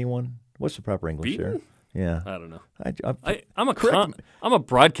have beat anyone? What's the proper English there? Yeah. I don't know. I'm I'm a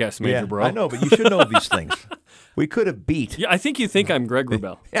broadcast major, yeah, bro. I know, but you should know these things. We could have beat. Yeah, I think you think I'm Greg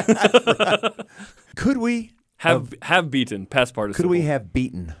Wrubell. Could we have beaten past participle? Could we have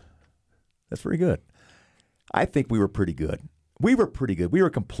beaten? That's very good. I think we were pretty good. We were pretty good. We were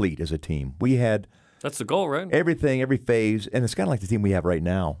complete as a team. We had That's the goal, right? everything, every phase, and it's kind of like the team we have right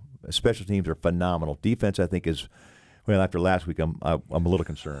now. Special teams are phenomenal. Defense, I think, is well. After last week, I'm a little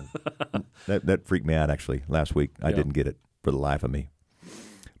concerned. that freaked me out actually. Last week, I didn't get it for the life of me.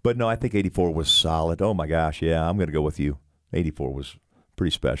 But no, I think 84 was solid. Oh my gosh, yeah, I'm going to go with you. 84 was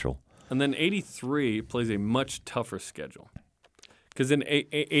pretty special. And then 83 plays a much tougher schedule because in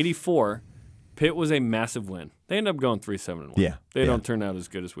 84, Pitt was a massive win. They ended up going 3-7-1. Yeah, they don't turn out as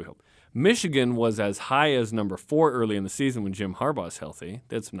good as we hope. Michigan was as high as number 4 early in the season when Jim Harbaugh's healthy.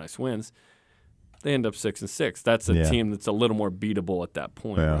 They had some nice wins. They end up 6-6. That's a team that's a little more beatable at that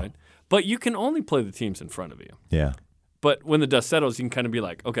point, right? But you can only play the teams in front of you. Yeah. But when the dust settles, you can kind of be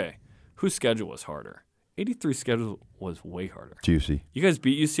like, okay, whose schedule was harder? 83's schedule was way harder. Juicy. You guys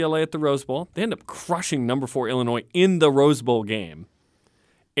beat UCLA at the Rose Bowl. They end up crushing number 4 Illinois in the Rose Bowl game.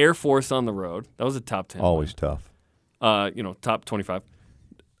 Air Force on the road. That was a top 10. Always tough. Top 25.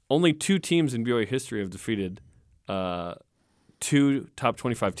 Only 2 teams in BYU history have defeated 2 top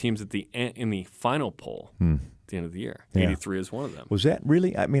 25 teams in the final poll at the end of the year. Yeah. 83 is one of them. Was that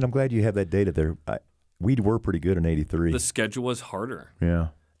really? I mean, I'm glad you have that data there. We were pretty good in 83. The schedule was harder. Yeah.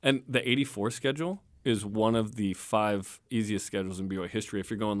 And the 84 schedule is one of the 5 easiest schedules in BYU history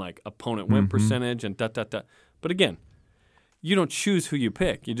if you're going like opponent win percentage and da-da-da. But again, you don't choose who you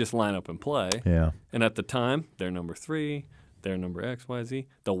pick. You just line up and play. Yeah. And at the time, they're number 3. They're number X, Y, Z.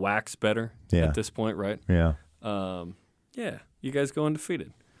 The WAC's better at this point, right? Yeah. You guys go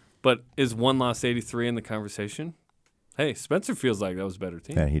undefeated. But is 1-loss 83 in the conversation? Hey, Spencer feels like that was a better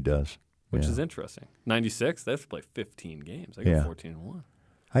team. Yeah, he does. Which is interesting. 96, they have to play 15 games. They got 14-1.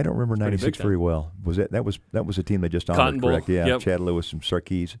 I don't remember 96 very well. Was that was a team that just honored, Cotton Bowl, correct? Yeah, yep. Chad Lewis and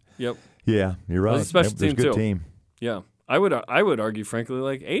Sarkis. Yep. Yeah, you're right. That was a special That was team, a good too. team. Yeah. I would argue, frankly,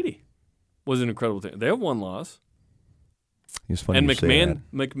 like 80 was an incredible team. They have 1 loss. It's funny And you say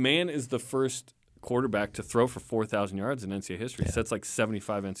that. McMahon is the first quarterback to throw for 4,000 yards in NCAA history. Yeah. Sets like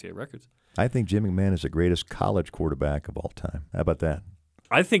 75 NCAA records. I think Jim McMahon is the greatest college quarterback of all time. How about that?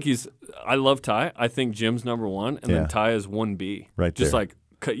 I think I love Ty. I think Jim's number 1, and then Ty is 1B. Right Just there. like,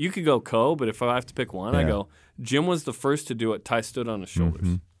 you could go Co, but if I have to pick one, I go, Jim was the first to do it. Ty stood on his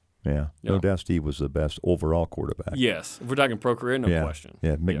shoulders. Yeah. No doubt Steve was the best overall quarterback. Yes. If we're talking pro career, no question.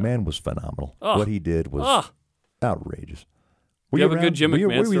 Yeah, McMahon was phenomenal. Oh. What he did was outrageous. Were You have a around? good Jim McMahon Were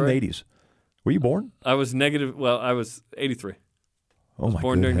you in story? the 80s? Were you born? I was I was 83. Oh, my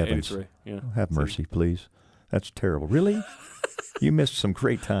Born good during heavens. 83. Yeah. Have mercy, please. That's terrible. Really? You missed some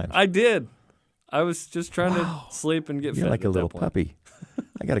great times. I did. I was just trying to sleep and get You're fed like at a little that point. puppy.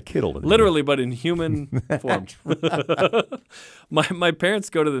 I got a kiddo. Literally, but in human form. My parents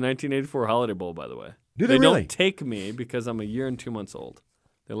go to the 1984 Holiday Bowl, by the way. Do they really? Don't take me because I'm a year and 2 months old.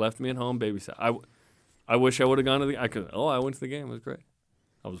 They left me at home, babysat. I wish I would have gone to the. I went to the game. It was great.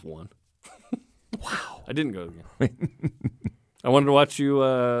 I was 1. Wow. I didn't go to the game. I wanted to watch you,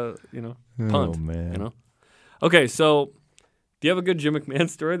 punt. Oh, man. You know. Okay, so do you have a good Jim McMahon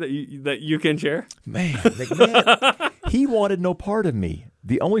story that you can share? Man, McMahon, he wanted no part of me.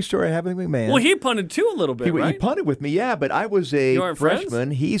 The only story I have with McMahon. Well, he punted too a little bit, right? He punted with me, yeah, but I was a You aren't freshman.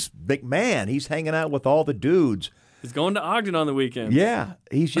 friends? He's McMahon. He's hanging out with all the dudes. He's going to Ogden on the weekend. Yeah,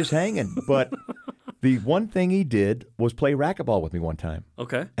 he's just hanging. But the one thing he did was play racquetball with me one time.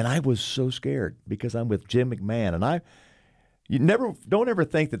 Okay. And I was so scared because I'm with Jim McMahon. And don't ever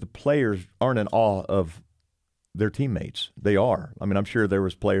think that the players aren't in awe of their teammates. They are. I mean, I'm sure there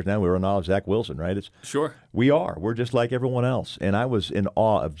was players now who are in awe of Zach Wilson, right? Sure. We are. We're just like everyone else. And I was in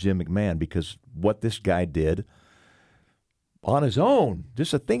awe of Jim McMahon because what this guy did on his own,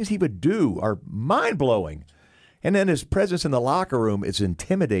 just the things he would do are mind-blowing. And then his presence in the locker room is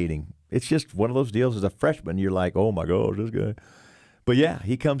intimidating. It's just one of those deals as a freshman. You're like, oh, my gosh, this guy. But, yeah,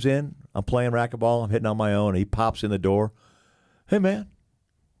 he comes in. I'm playing racquetball. I'm hitting on my own. He pops in the door. Hey, man,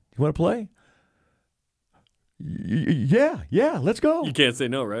 you want to play? Yeah, let's go. You can't say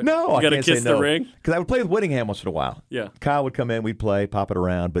no, right? No, you got to can't say kiss no. the ring. Because I would play with Whittingham once in a while. Yeah. Kyle would come in, we'd play, pop it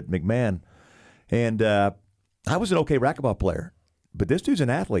around. But McMahon, and I was an okay racquetball player. But this dude's an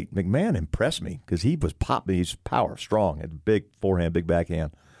athlete. McMahon impressed me because he was popping. He's power, strong, had big forehand, big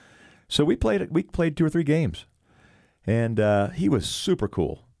backhand. So we played 2 or 3 games. And he was super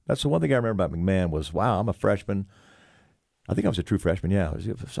cool. That's the one thing I remember about McMahon was, wow, I'm a freshman. I think I was a true freshman, yeah.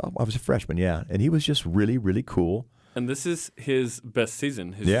 I was a freshman, yeah. And he was just really, really cool. And this is his best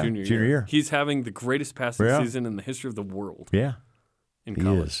season, his Yeah, junior junior year. He's having the greatest passing Yeah. season in the history of the world. Yeah, in he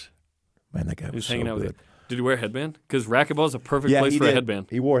college. is. Man, that guy was He's so hanging out good. with you. Did he wear a headband? Because racquetball is a perfect Yeah, place he for a did. headband.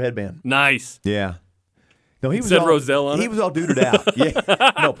 He wore a headband. Nice. Yeah. No, he was said all, Roselle on He it? was all duded out. Yeah.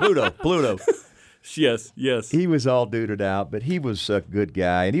 No, Pluto. Yes. He was all duded out, but he was a good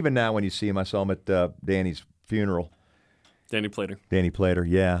guy. And even now when you see him, I saw him at Danny's funeral. Danny Plater. Danny Plater,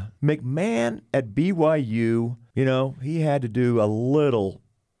 yeah. McMahon at BYU, he had to do a little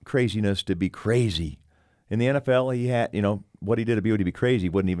craziness to be crazy. In the NFL, he had, what he did at BYU to be crazy. He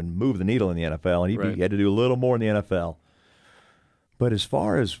wouldn't even move the needle in the NFL, and he had to do a little more in the NFL. But as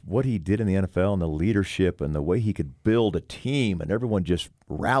far as what he did in the NFL and the leadership and the way he could build a team and everyone just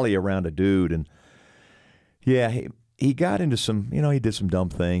rally around a dude, and yeah, he got into some, he did some dumb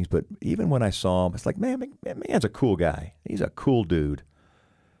things, but even when I saw him, it's like, man, McMahon's a cool guy. He's a cool dude.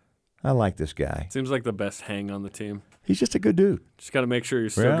 I like this guy. Seems like the best hang on the team. He's just a good dude. Just got to make sure you're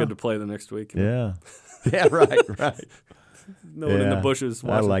still good to play the next week. Yeah. Yeah, right. No one in the bushes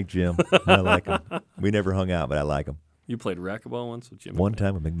watching. I like Jim. I like him. We never hung out, but I like him. You played racquetball once with Jim One McMahon.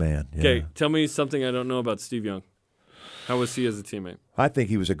 time with McMahon. Yeah. Okay, tell me something I don't know about Steve Young. How was he as a teammate? I think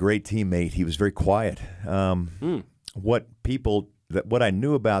he was a great teammate. He was very quiet. What I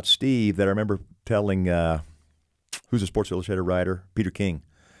knew about Steve that I remember telling, who's a Sports Illustrated writer, Peter King,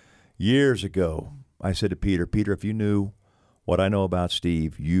 years ago, I said to Peter, if you knew what I know about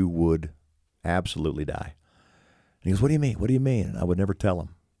Steve, you would absolutely die. And he goes, what do you mean? What do you mean? And I would never tell him.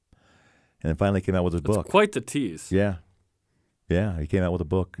 And then finally came out with his book. Quite the tease. Yeah. Yeah, he came out with a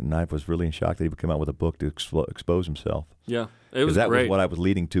book, and I was really in shock that he would come out with a book to expose himself. Yeah, it was that great. was what I was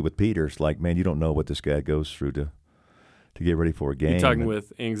leading to with Peter. It's like, man, you don't know what this guy goes through to get ready for a game. You're talking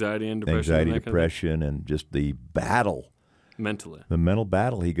with anxiety and depression. Anxiety, depression, and just the battle. Mentally. The mental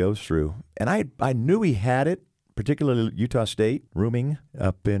battle he goes through. And I knew he had it, particularly Utah State, rooming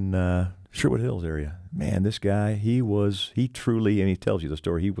up in Sherwood Hills area. Man, this guy, he truly, and he tells you the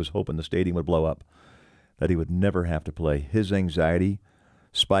story, he was hoping the stadium would blow up, that he would never have to play. His anxiety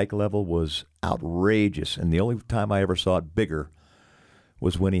spike level was outrageous, and the only time I ever saw it bigger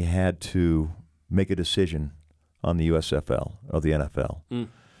was when he had to make a decision on the USFL or the NFL.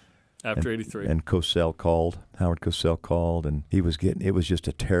 After 83. And Howard Cosell called, and it was just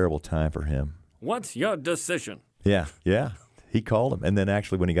a terrible time for him. What's your decision? Yeah. He called him. And then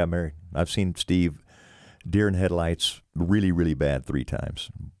actually when he got married, I've seen Steve deer in headlights really, really bad 3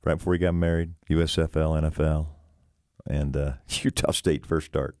 times. Right before he got married, USFL, NFL, and Utah State first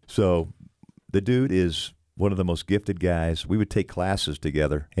start. So the dude is one of the most gifted guys. We would take classes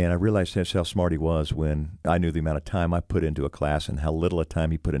together, and I realized just how smart he was when I knew the amount of time I put into a class and how little a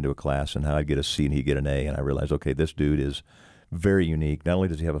time he put into a class and how I'd get a C and he'd get an A. And I realized, okay, this dude is very unique. Not only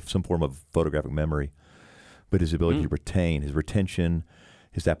does he have some form of photographic memory, but his ability to retain, his retention,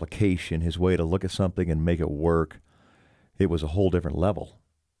 his application, his way to look at something and make it work, it was a whole different level.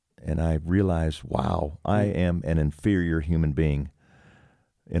 And I realized, wow, I am an inferior human being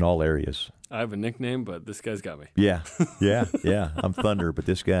in all areas. I have a nickname, but this guy's got me. Yeah. I'm Thunder, but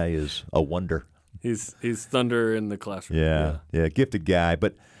this guy is a wonder. He's Thunder in the classroom. Yeah, gifted guy.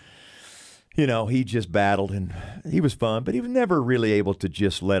 But, he just battled, and he was fun, but he was never really able to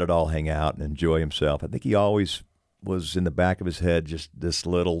just let it all hang out and enjoy himself. I think he always was in the back of his head just this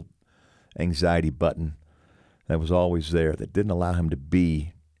little anxiety button that was always there that didn't allow him to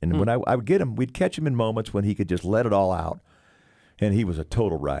be. And when I would get him, we'd catch him in moments when he could just let it all out. And he was a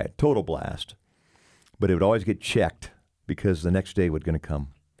total riot, total blast. But it would always get checked because the next day was going to come.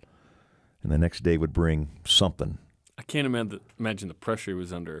 And the next day would bring something. I can't imagine the pressure he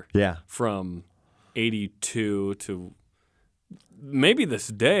was under. Yeah. From 82 to maybe this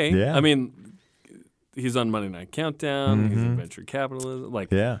day. Yeah. I mean, he's on Monday Night Countdown. He's in venture capitalism.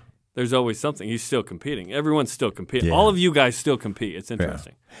 Yeah. There's always something. He's still competing. Everyone's still competing. Yeah. All of you guys still compete. It's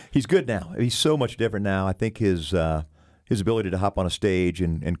interesting. Yeah. He's good now. He's so much different now. I think his ability to hop on a stage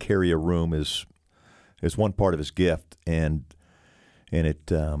and carry a room is one part of his gift, and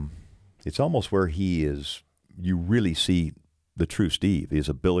it's almost where he is. You really see the true Steve. His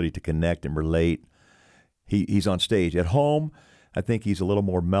ability to connect and relate. He's on stage. At home, I think he's a little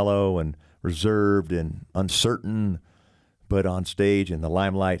more mellow and reserved and uncertain. But on stage in the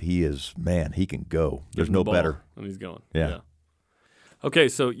limelight, he can go. There's no better. And he's going. Yeah. Okay,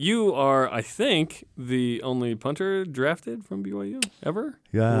 so you are, I think, the only punter drafted from BYU ever?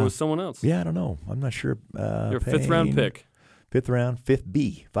 Yeah. Or was someone else? Yeah, I don't know. I'm not sure. You're a fifth-round pick. Fifth round,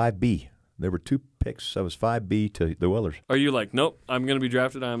 5B. There were 2 picks. I was 5B to the Oilers. Are you like, nope, I'm going to be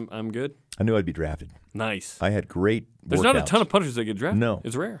drafted, I'm good? I knew I'd be drafted. Nice. I had great There's workouts. not a ton of punters that get drafted. No.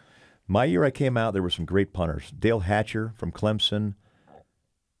 It's rare. My year I came out, there were some great punters. Dale Hatcher from Clemson.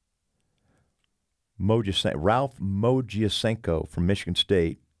 Ralph Mogiasenko from Michigan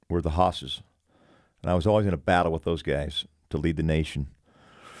State were the Hosses. And I was always in a battle with those guys to lead the nation.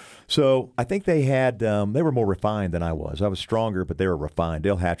 So I think they were more refined than I was. I was stronger, but they were refined.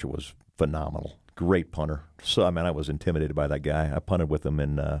 Dale Hatcher was phenomenal. Great punter. So, I was intimidated by that guy. I punted with him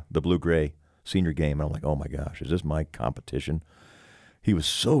in the blue-gray senior game, and I'm like, oh, my gosh, is this my competition? He was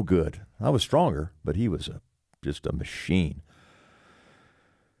so good. I was stronger, but he was just a machine.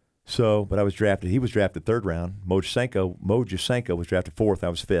 So, but I was drafted. He was drafted 3rd round. Mogiasenko was drafted 4th. I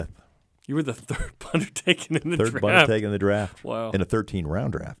was 5th. You were the 3rd punter taken in the draft. 3rd punter taken in the draft. Wow. In a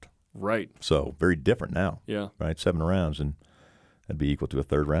 13-round draft. Right. So, very different now. Yeah. Right, 7 rounds, and that'd be equal to a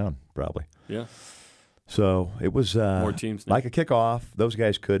 3rd round, probably. Yeah. So, it was more teams now. like a kickoff. Those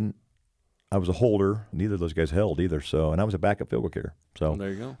guys couldn't. I was a holder. Neither of those guys held either. So, and I was a backup field goal kicker. So, there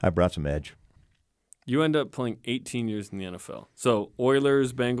you go. I brought some edge. You end up playing 18 years in the NFL. So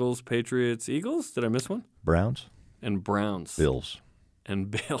Oilers, Bengals, Patriots, Eagles. Did I miss one? Browns. And Browns. Bills. And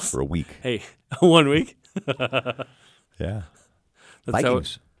Bills. For a week. Hey, 1 week? Yeah. That's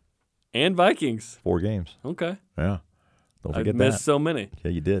Vikings. And Vikings. 4 games. Okay. Yeah. Don't forget I missed so many.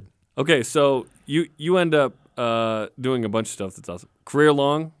 Yeah, you did. Okay, so you end up doing a bunch of stuff that's awesome. Career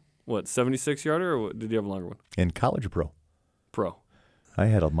long, 76-yarder, or did you have a longer one? In college or pro? Pro. I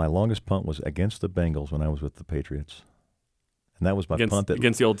had my longest punt was against the Bengals when I was with the Patriots. And that was my punt.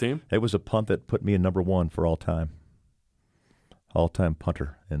 Against the old team? It was a punt that put me in number 1 for all time. All-time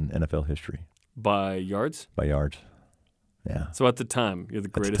punter in NFL history. By yards? By yards. Yeah. So at the time, you're the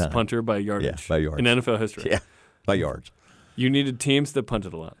greatest punter by yardage. Yeah, by yards. In NFL history. Yeah, by yards. You needed teams that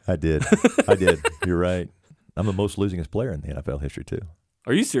punted a lot. I did. You're right. I'm the most losingest player in the NFL history, too.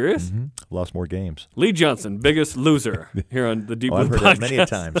 Are you serious? Mm-hmm. Lost more games. Lee Johnson, biggest loser here on the Deep Blue I've heard Podcast. that many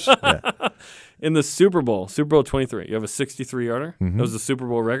times. Yeah. In the Super Bowl 23, you have a 63-yarder. Mm-hmm. That was the Super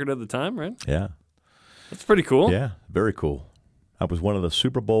Bowl record at the time, right? Yeah. That's pretty cool. Yeah, very cool. I was one of the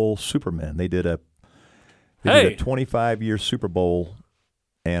Super Bowl supermen. They did a 25-year Super Bowl,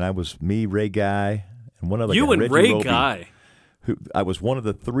 and I was me, Ray Guy, and one other guy. You and Reggie Ray Roby, Guy. I was one of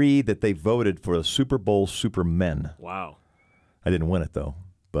the 3 that they voted for the Super Bowl supermen. Wow. I didn't win it, though,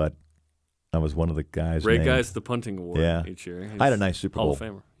 but I was one of the guys. Ray named. Guy's the punting award each year. I had a nice Super Bowl. Hall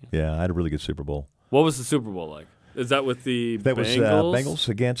of Famer. Yeah, I had a really good Super Bowl. What was the Super Bowl like? Is that with the Bengals? That was Bengals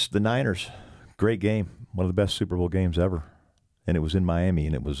against the Niners. Great game. One of the best Super Bowl games ever. And it was in Miami,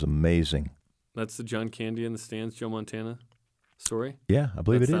 and it was amazing. That's the John Candy in the stands, Joe Montana story? Yeah, I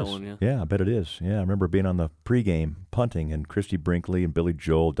believe That's it that is. one, I bet it is. Yeah, I remember being on the pregame punting, and Christy Brinkley and Billy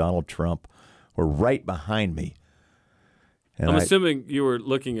Joel, Donald Trump were right behind me. And I'm assuming you were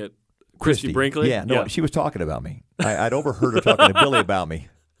looking at Christy Brinkley? Yeah, no, she was talking about me. I'd overheard her talking to Billy about me,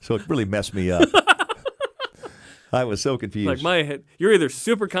 so it really messed me up. I was so confused. Like my head, you're either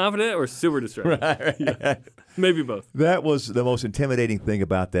super confident or super distracted. Right. Maybe both. That was the most intimidating thing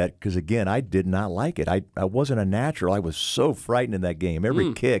about that because, again, I did not like it. I wasn't a natural. I was so frightened in that game.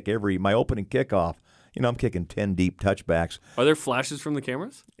 Every kick, my opening kickoff, I'm kicking 10 deep touchbacks. Are there flashes from the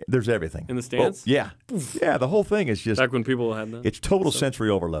cameras? There's everything. In the stands? Oh, yeah. Yeah, the whole thing is just... Back when people had that? It's total sensory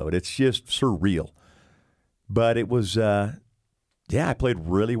overload. It's just surreal. But it was, I played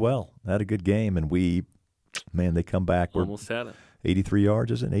really well. I had a good game, and they come back. Almost had it. 83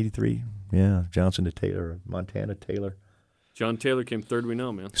 yards, isn't it? 83? Yeah, Johnson to Taylor, Montana Taylor. John Taylor came third, we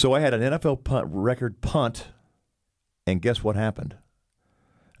know, man. So I had an NFL record punt, and guess what happened?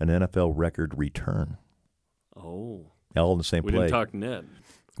 An NFL record return. Oh. All in the same We play. didn't talk Ned.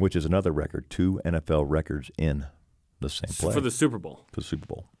 Which is another record. 2 NFL records in the same play. For the Super Bowl. For the Super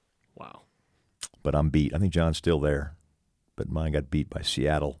Bowl. Wow. But I'm beat. I think John's still there. But mine got beat by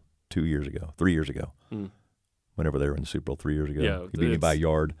Seattle 3 years ago. Whenever they were in the Super Bowl 3 years ago. Yeah, He beat me by a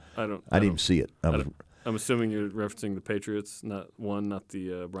yard. I didn't even see it. I'm assuming you're referencing the Patriots, not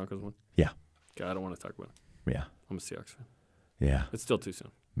the Broncos one? Yeah. Okay, I don't want to talk about it. Yeah. I'm a Seahawks fan. Yeah. It's still too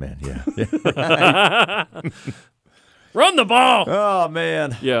soon. Man, yeah. Run the ball! Oh,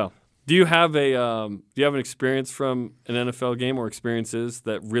 man. Yeah. Do you have an experience from an NFL game or experiences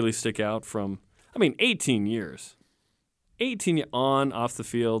that really stick out from, 18 years. 18 on, off the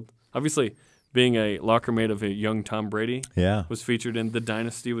field. Obviously, being a locker mate of a young Tom Brady was featured in The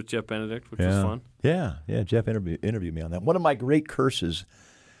Dynasty with Jeff Benedict, which was fun. Yeah. Jeff interviewed me on that. One of my great curses,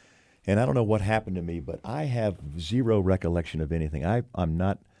 and I don't know what happened to me, but I have zero recollection of anything. I'm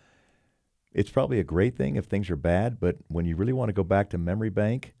not – it's probably a great thing if things are bad, but when you really want to go back to memory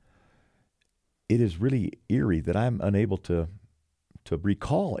bank, it is really eerie that I'm unable to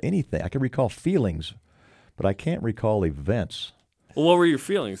recall anything. I can recall feelings, but I can't recall events. Well, what were your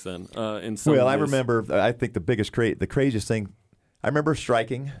feelings then? Well, I remember. I think the craziest thing. I remember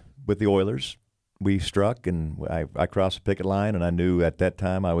striking with the Oilers. We struck, and I crossed the picket line, and I knew at that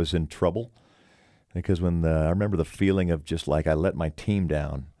time I was in trouble because I remember the feeling of just like I let my team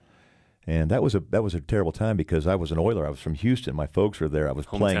down, and that was a terrible time because I was an Oiler. I was from Houston. My folks were there. I was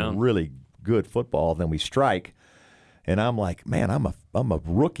playing really good football. Then we strike. And I'm like, man, I'm a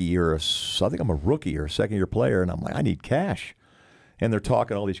rookie I think I'm a rookie or a second-year player, and I'm like, I need cash. And they're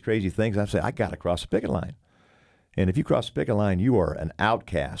talking all these crazy things. I say, I got to cross the picket line. And if you cross the picket line, you are an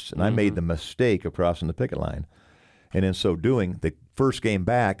outcast. And I made the mistake of crossing the picket line. And in so doing, the first game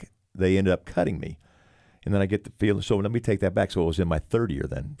back, they ended up cutting me. And then I get the feeling, so let me take that back. So it was in my third year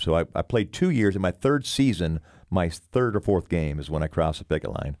then. So I played 2 years. In my third season, my third or fourth game is when I crossed the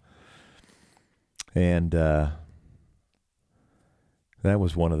picket line. And that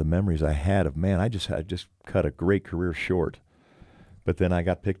was one of the memories I had of, man, I just cut a great career short. But then I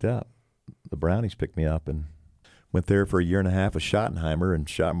got picked up. The Brownies picked me up and went there for a year and a half with Schottenheimer.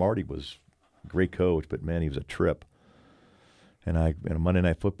 And Marty was a great coach, but, man, he was a trip. And in a Monday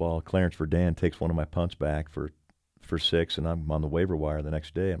Night Football, Clarence Verdun takes one of my punts back for 6, and I'm on the waiver wire the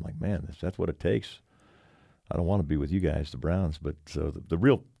next day. I'm like, man, that's what it takes. I don't want to be with you guys, the Browns. But so the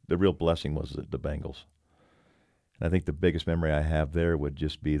real blessing was the Bengals. I think the biggest memory I have there would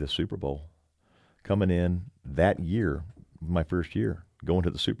just be the Super Bowl. Coming in that year, my first year, going to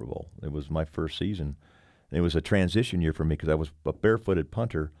the Super Bowl. It was my first season. And it was a transition year for me because I was a barefooted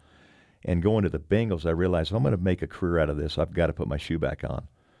punter. And going to the Bengals, I realized if I'm going to make a career out of this, I've got to put my shoe back on.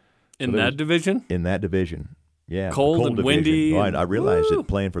 In that division? In that division, yeah. Cold and windy. Well, I realized that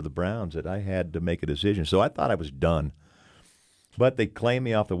playing for the Browns that I had to make a decision. So I thought I was done. But they claimed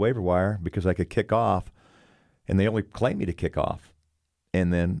me off the waiver wire because I could kick off. And they only claimed me to kick off.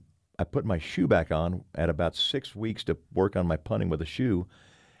 And then I put my shoe back on at about 6 weeks to work on my punting with a shoe,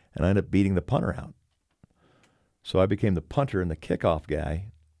 and I ended up beating the punter out. So I became the punter and the kickoff guy,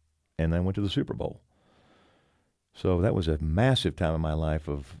 and then went to the Super Bowl. So that was a massive time in my life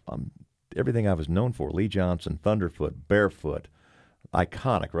of everything I was known for. Lee Johnson, Thunderfoot, barefoot,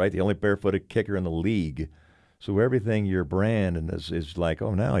 iconic, right? The only barefooted kicker in the league. So everything your brand and is like,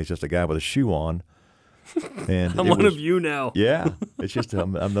 oh, now he's just a guy with a shoe on. And I'm one of you now. Yeah, it's just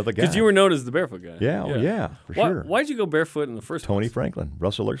I'm another guy. Because you were known as the barefoot guy. Yeah, for sure. Why'd you go barefoot in the first place? Tony Franklin,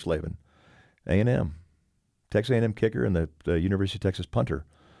 Russell Erxleben, A&M, Texas A&M kicker, and the University of Texas punter.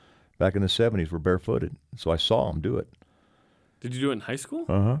 Back in the 70s, were barefooted, so I saw him do it. Did you do it in high school?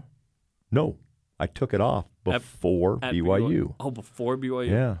 No, I took it off before BYU. Oh, before BYU?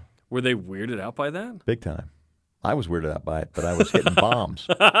 Yeah. Were they weirded out by that? Big time. I was weirded out by it, but I was hitting bombs.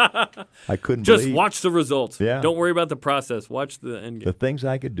 I couldn't believe. Just watch the results. Yeah. Don't worry about the process. Watch the end game. The things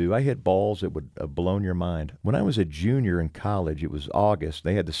I could do. I hit balls that would have blown your mind. When I was a junior in college, it was August.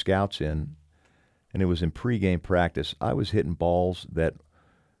 They had the scouts in, and it was in pregame practice. I was hitting balls that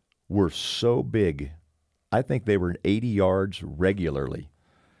were so big. I think they were 80 yards regularly.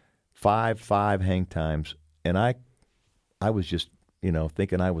 5 hang times. And I was just,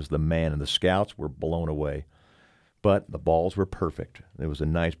 thinking I was the man, and the scouts were blown away. But the balls were perfect. It was a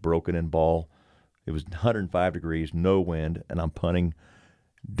nice broken-in ball. It was 105 degrees, no wind, and I'm punting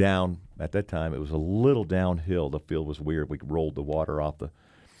down. At that time, it was a little downhill. The field was weird. We rolled the water off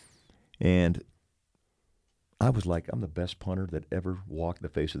and I was like, I'm the best punter that ever walked the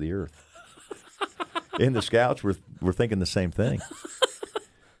face of the earth. And the scouts were thinking the same thing.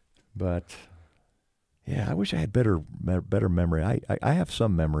 But, yeah, I wish I had better memory. I have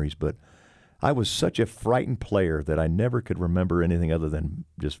some memories, but I was such a frightened player that I never could remember anything other than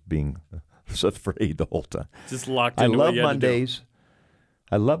just being so afraid the whole time. Just locked into what you had to do. I love Mondays.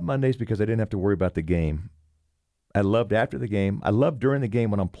 I love Mondays because I didn't have to worry about the game. I loved after the game. I loved during the game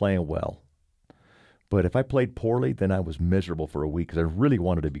when I'm playing well. But if I played poorly, then I was miserable for a week because I really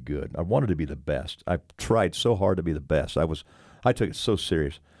wanted to be good. I wanted to be the best. I tried so hard to be the best. I took it so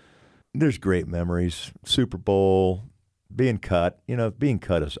serious. There's great memories. Super Bowl, being cut. Being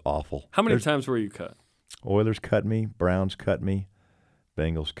cut is awful. How many times were you cut? Oilers cut me. Browns cut me.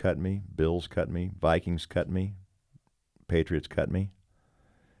 Bengals cut me. Bills cut me. Vikings cut me. Patriots cut me.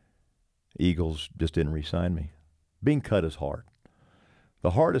 Eagles just didn't re-sign me. Being cut is hard.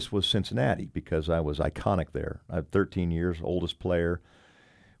 The hardest was Cincinnati because I was iconic there. I had 13 years, oldest player.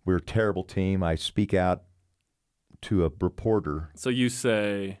 We were a terrible team. I speak out to a reporter. So you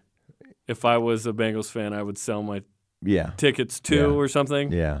say, if I was a Bengals fan, I would sell my tickets to or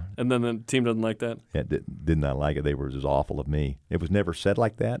something? Yeah. And then the team doesn't like that? Yeah, did not like it. They were just awful of me. It was never said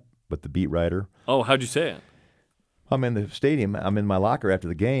like that, but the beat writer. Oh, how'd you say it? I'm in the stadium. I'm in my locker after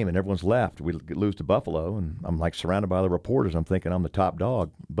the game, and everyone's left. We lose to Buffalo, and I'm like surrounded by the reporters. I'm thinking I'm the top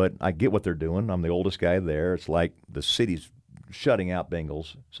dog, but I get what they're doing. I'm the oldest guy there. It's like the city's shutting out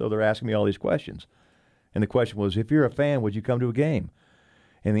Bengals, so they're asking me all these questions. And the question was, if you're a fan, would you come to a game?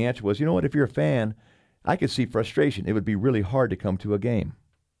 And the answer was, you know what? If you're a fan, I could see frustration. It would be really hard to come to a game.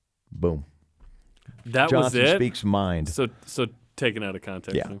 Boom. That Johnson was it? speaks mind. So taken out of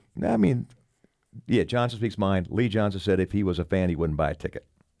context. Yeah. I mean, yeah, Johnson speaks mind. Lee Johnson said if he was a fan, he wouldn't buy a ticket.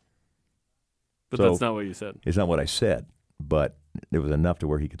 But that's not what you said. It's not what I said, but it was enough to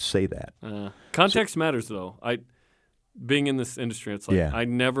where he could say that. Context matters, though. Being in this industry, it's like I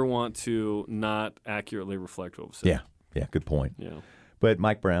never want to not accurately reflect what was said. Yeah, good point. Yeah. But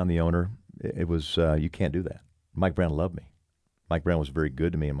Mike Brown, the owner, it was you can't do that. Mike Brown loved me. Mike Brown was very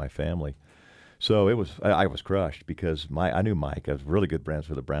good to me and my family. So I was crushed because I knew Mike. I was really good friends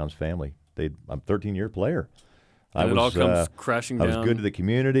with the Browns family. I'm a 13-year player. And it all comes crashing down. I was good to the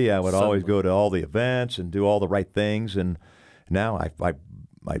community. I would always go to all the events and do all the right things. And now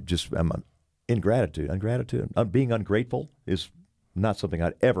I'm ingratitude. Being ungrateful is not something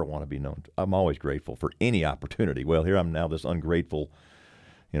I'd ever want to be known to. I'm always grateful for any opportunity. Well, here I'm now, this ungrateful,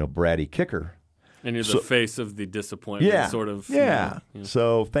 bratty kicker. And you're the face of the disappointment, sort of. Yeah.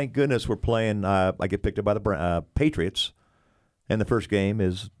 So thank goodness we're playing. I get picked up by the Patriots, and the first game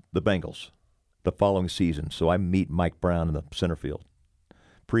is the Bengals the following season. So I meet Mike Brown in the center field.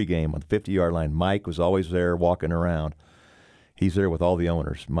 Pre-game on the 50-yard line. Mike was always there walking around. He's there with all the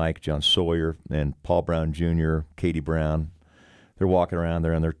owners, Mike, John Sawyer, and Paul Brown Jr., Katie Brown. They're walking around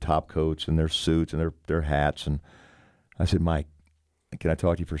there in their top coats and their suits and their hats. And I said, Mike, can I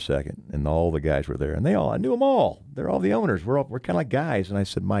talk to you for a second? And all the guys were there. And I knew them all. They're all the owners. We're kind of like guys. And I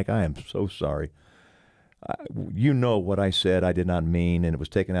said, Mike, I am so sorry. You know what I said I did not mean, and it was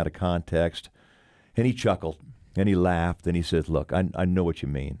taken out of context. And he chuckled, and he laughed, and he said, look, I know what you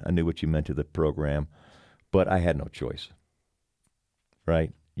mean. I knew what you meant to the program, but I had no choice.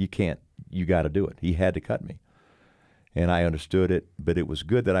 Right? You got to do it. He had to cut me. And I understood it, but it was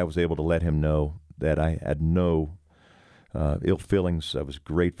good that I was able to let him know that I had no ill feelings. I was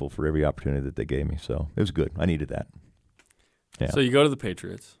grateful for every opportunity that they gave me. So it was good. I needed that. Yeah. So you go to the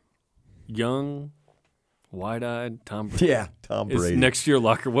Patriots. Young, wide-eyed Tom Brady. Yeah, Tom Brady. Is next to your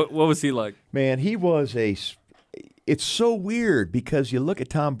locker. What was he like? Man, he was it's so weird because you look at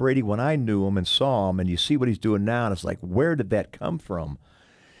Tom Brady when I knew him and saw him, and you see what he's doing now, and it's like, where did that come from?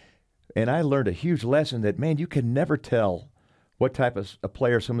 And I learned a huge lesson that, man, you can never tell what type of a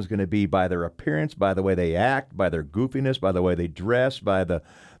player someone's going to be by their appearance, by the way they act, by their goofiness, by the way they dress, by the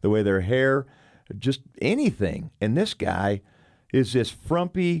way their hair, just anything. And this guy is this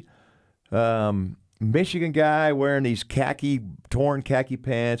frumpy Michigan guy wearing these torn khaki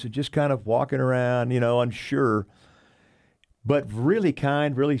pants and just kind of walking around, unsure, but really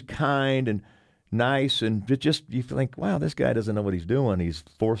kind and nice. And you think, wow, this guy doesn't know what he's doing. He's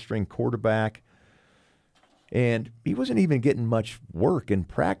fourth-string quarterback. And he wasn't even getting much work in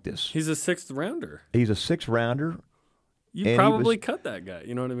practice. He's a sixth rounder. He's a sixth rounder. You probably cut that guy.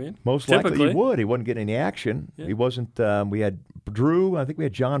 You know what I mean? Most likely he would. He wasn't getting any action. Yeah. He wasn't. We had Drew. I think we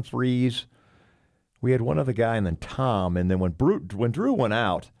had John Freeze. We had one other guy, and then Tom. And then when Drew went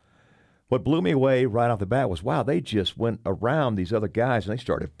out, what blew me away right off the bat was, wow, they just went around these other guys, and they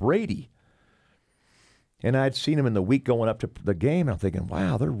started Brady. And I'd seen him in the week going up to the game, and I'm thinking,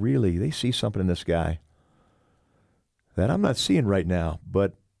 wow, they see something in this guy. that I'm not seeing right now.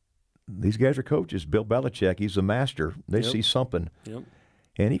 But these guys are coaches. Bill Belichick, he's a master. They see something. Yep.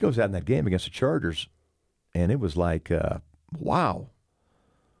 And he goes out in that game against the Chargers, and it was like, wow,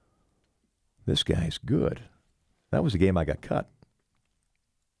 this guy's good. That was the game I got cut.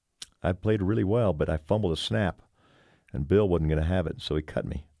 I played really well, but I fumbled a snap, and Bill wasn't going to have it, so he cut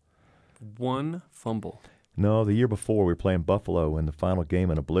me. One fumble. No, the year before, we were playing Buffalo in the final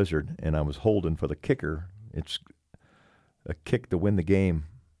game in a blizzard, and I was holding for the kicker. It's a kick to win the game,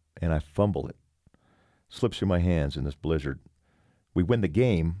 and I fumble it. Slips through my hands in this blizzard. We win the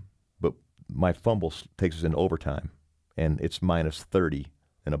game, but my fumble takes us into overtime, and it's -30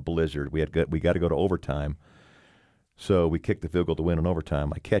 in a blizzard. We got to go to overtime, so we kick the field goal to win in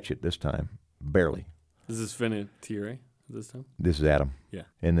overtime. I catch it this time, barely. Is this Vinatieri this time? This is Adam. Yeah.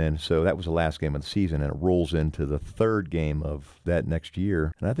 And then, so that was the last game of the season, and it rolls into the third game of that next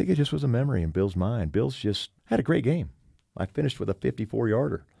year. And I think it just was a memory in Bill's mind. Bill's just had a great game. I finished with a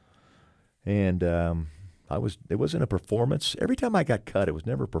 54-yarder. And it wasn't a performance. Every time I got cut, it was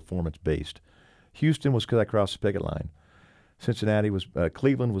never performance-based. Houston was because I crossed the picket line.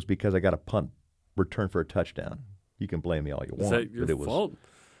 Cleveland was because I got a punt return for a touchdown. You can blame me all you want. Is that your fault?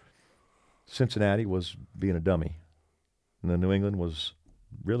 Cincinnati was being a dummy. And then New England was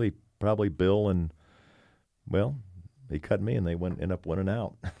really probably Bill, and, well, they cut me and they end up winning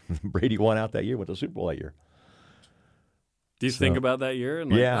out. Brady won out that year, went to the Super Bowl that year. Do you think about that year?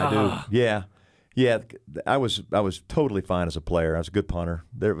 And I do. Yeah. I was totally fine as a player. I was a good punter.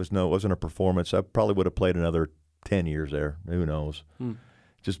 It wasn't a performance. I probably would have played another 10 years there. Who knows?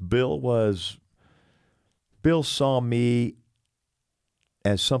 Just Bill saw me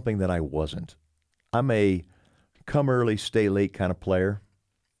as something that I wasn't. I'm a come early, stay late kind of player,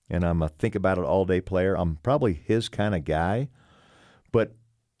 and I'm a think about it all day player. I'm probably his kind of guy. But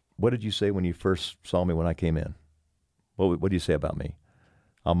what did you say when you first saw me when I came in? What do you say about me?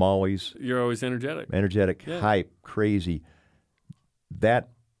 You're always energetic. Energetic, hype, crazy. That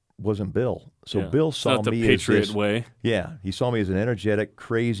wasn't Bill. So Bill saw not the me Patriot as this, way. Yeah, he saw me as an energetic,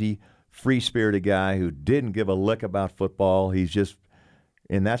 crazy, free-spirited guy who didn't give a lick about football.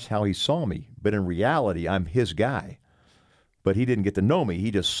 And that's how he saw me. But in reality, I'm his guy. But he didn't get to know me.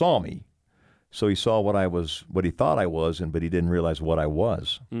 He just saw me. So he saw what he thought I was, but he didn't realize what I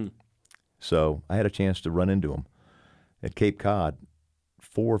was. So I had a chance to run into him at Cape Cod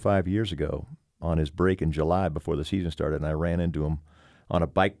 4 or 5 years ago on his break in July before the season started, and I ran into him on a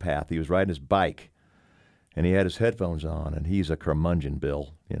bike path. He was riding his bike, and he had his headphones on, and he's a curmudgeon,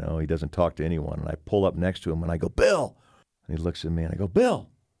 Bill. You know, he doesn't talk to anyone. And I pull up next to him, and I go, Bill! And he looks at me, and I go, Bill,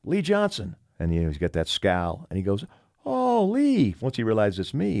 Lee Johnson. And he's got that scowl, and he goes, oh, Lee. Once he realizes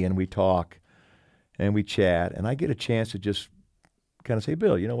it's me, and we talk, and we chat, and I get a chance to just kind of say,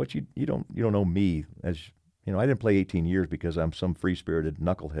 Bill, you know what, you don't know me as, you know, I didn't play 18 years because I'm some free-spirited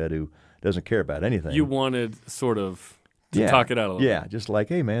knucklehead who doesn't care about anything. You wanted sort of to talk it out a little. Yeah, just like,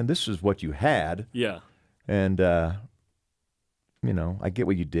 hey, man, this is what you had. Yeah. And, you know, I get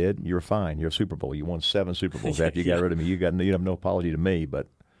what you did. You were fine. You're a Super Bowl. You won 7 Super Bowls after you got rid of me. You have no apology to me, but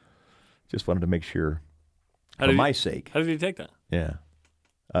just wanted to make sure for my sake. How did he take that? Yeah.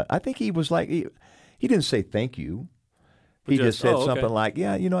 I think he was like, he didn't say thank you. He just said something like,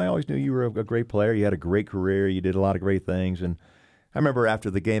 yeah, you know, I always knew you were a great player. You had a great career. You did a lot of great things. And I remember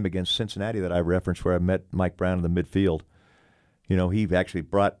after the game against Cincinnati that I referenced where I met Mike Brown in the midfield, you know, he actually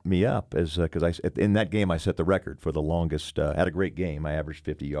brought me up because in that game I set the record for the longest. Had a great game. I averaged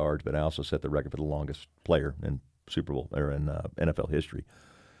 50 yards, but I also set the record for the longest player in Super Bowl or in NFL history.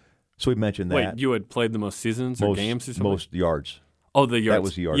 So we mentioned that. Wait, you had played the most seasons or games or something? Most yards. Oh, the yards. That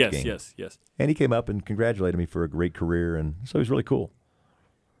was the yards game. Yes. And he came up and congratulated me for a great career, and so he was really cool.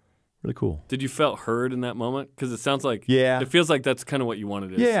 Really cool. Did you felt heard in that moment? Because it sounds like it feels like that's kind of what you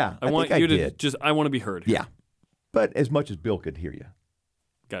wanted. Yeah, I want you to just. I want to be heard. Yeah, but as much as Bill could hear you.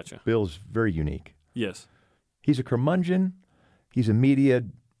 Gotcha. Bill's very unique. Yes. He's a curmudgeon. He's a media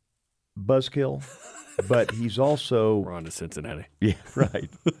buzzkill, but he's also. We're on to Cincinnati. Yeah, right.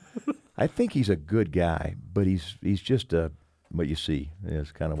 I think he's a good guy, but he's just what you see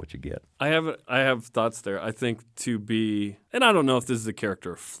is kind of what you get. I have thoughts there. I think and I don't know if this is a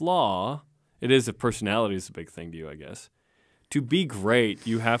character flaw. It is if personality is a big thing to you, I guess. To be great,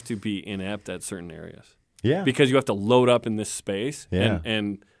 you have to be inept at certain areas. Yeah. Because you have to load up in this space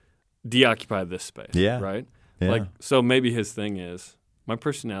and deoccupy this space. Yeah. Right? Yeah. So maybe his thing is, my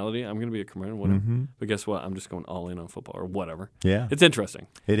personality, I'm going to be a comedian, whatever. Mm-hmm. But guess what? I'm just going all in on football or whatever. Yeah. It's interesting.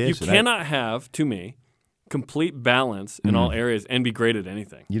 It is. You cannot have, to me, complete balance in all areas and be great at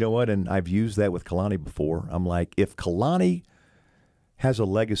anything. You know what? And I've used that with Kalani before. I'm like, if Kalani has a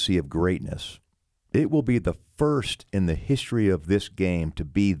legacy of greatness, it will be the first in the history of this game to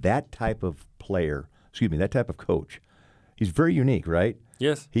be that type of player, that type of coach. He's very unique, right?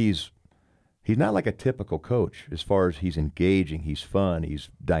 Yes. He's not like a typical coach as far as he's engaging, he's fun, he's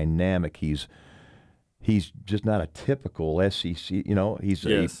dynamic, he's just not a typical SEC, he's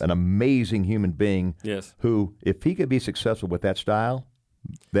an amazing human being who, if he could be successful with that style,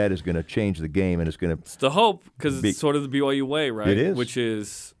 that is going to change the game, and it's the hope, because it's sort of the BYU way, right? It is. Which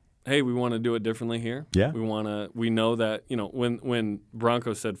is, hey, we want to do it differently here. Yeah. We know that, when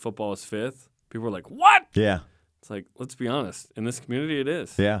Bronco said football is fifth, people were like, what? Yeah. It's like, let's be honest. In this community, it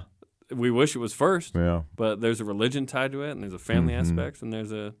is. Yeah. We wish it was first. Yeah. But there's a religion tied to it, and there's a family aspect, and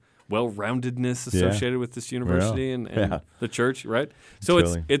there's a well-roundedness associated with this university and the church, right? So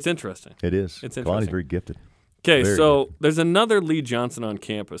it's interesting. It is. It's interesting. Kalani's very gifted. Okay, so there's another Lee Johnson on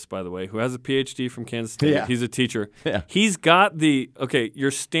campus, by the way, who has a PhD from Kansas State. Yeah. He's a teacher. Yeah. He's got your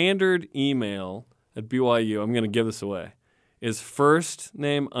standard email at BYU, I'm going to give this away, is first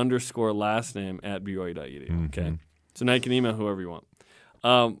name _ last name at BYU.edu. Okay? So now you can email whoever you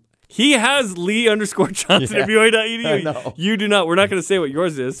want. He has Lee _ Johnson at BYU.edu. No. You do not. We're not going to say what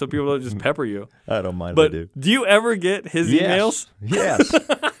yours is so people don't just pepper you. I don't mind but if I do. Do you ever get his emails? Yes.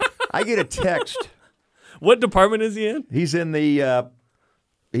 I get a text. What department is he in? He's in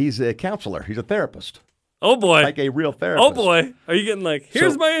he's a counselor. He's a therapist. Oh, boy. Like a real therapist. Oh, boy. Are you getting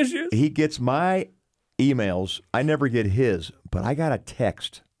here's my issues? He gets my emails. I never get his, but I got a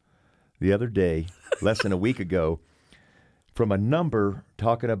text the other day, less than a week ago, from a number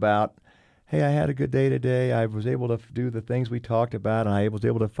talking about, hey, I had a good day today. I was able to do the things we talked about, and I was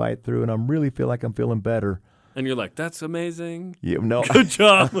able to fight through, and I really feel like I'm feeling better. And you're like, that's amazing. Yeah, no. Good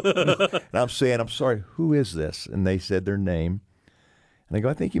job. And I'm saying, I'm sorry, who is this? And they said their name. And I go,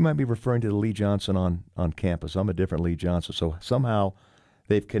 I think you might be referring to the Lee Johnson on campus. I'm a different Lee Johnson. So somehow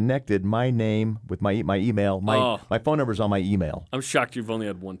they've connected my name with my email. My phone number's on my email. I'm shocked you've only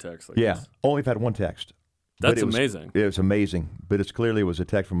had one text like this. this. Only had one text. That's amazing. It was amazing. But it was a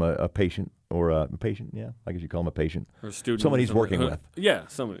text from a patient or a patient, yeah. I guess you call him a patient. Or a student. Someone he's working with. Yeah,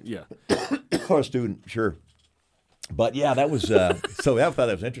 someone, yeah. Or a student, sure. But, yeah, that was so I thought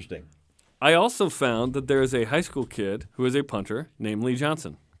that was interesting. I also found that there is a high school kid who is a punter named Lee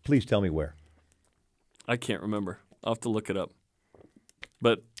Johnson. Please tell me where. I can't remember. I'll have to look it up.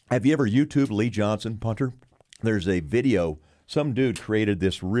 But have you ever YouTubed Lee Johnson, punter? There's a video. Some dude created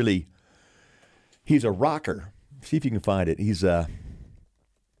this really – he's a rocker. See if you can find it. He's I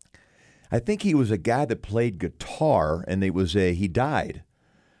think he was a guy that played guitar, and he died.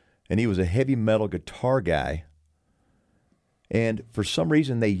 And he was a heavy metal guitar guy. And for some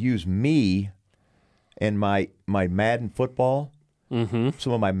reason, they use me and my Madden football,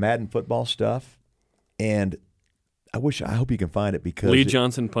 some of my Madden football stuff. And I hope you can find it because Lee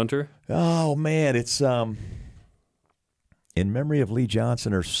Johnson punter. Oh man, it's in memory of Lee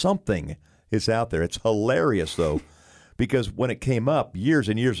Johnson or something. It's out there. It's hilarious though, because when it came up years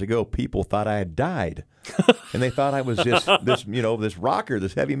and years ago, people thought I had died, and they thought I was this rocker,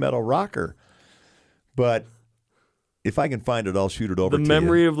 this heavy metal rocker, but. If I can find it, I'll shoot it over to you. The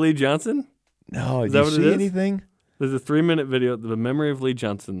memory of Lee Johnson? No, did you see anything? There's a 3-minute video, The Memory of Lee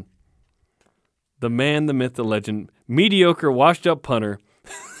Johnson. The man, the myth, the legend, mediocre, washed-up punter.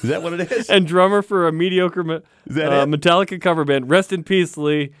 Is that what it is? And drummer for a mediocre Metallica cover band. Rest in peace,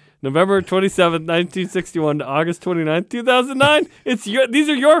 Lee. November 27th, 1961 to August 29th, 2009. These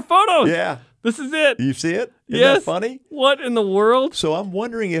are your photos. Yeah. This is it. You see it? Isn't yes. that funny? What in the world? So I'm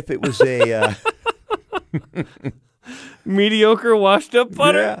wondering if it was a... mediocre washed-up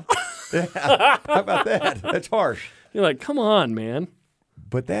punter? Yeah. How about that? That's harsh. You're like, come on, man.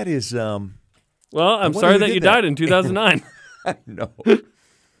 But that is... well, I'm sorry that you died in 2009. I know.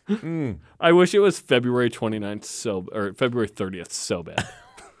 I wish it was February 29th, or February 30th, so bad.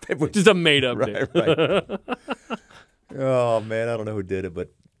 Just a made-up date. Right. Oh, man, I don't know who did it,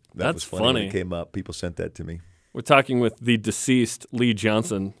 but that was funny. When it came up. People sent that to me. We're talking with the deceased Lee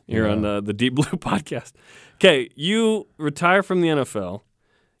Johnson here on the Deep Blue podcast. Okay, you retire from the NFL.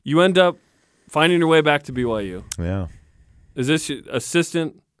 You end up finding your way back to BYU. Yeah. Is this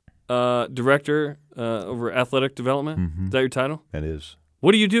assistant director over athletic development? Mm-hmm. Is that your title? That is.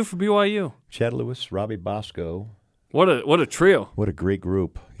 What do you do for BYU? Chad Lewis, Robbie Bosco. What a trio. What a great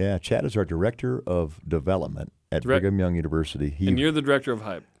group. Yeah, Chad is our director of development at Brigham Young University. And you're the director of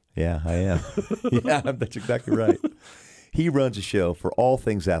hype. Yeah, I am. Yeah, that's exactly right. He runs a show for all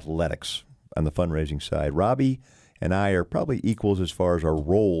things athletics on the fundraising side. Robbie and I are probably equals as far as our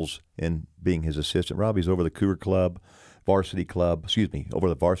roles in being his assistant. Robbie's over the Cougar Club, over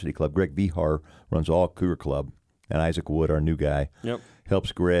the varsity club. Greg Vihar runs all Cougar Club And Isaac Wood, our new guy,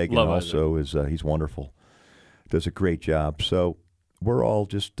 helps Greg, Love and also he's wonderful. Does a great job. So we're all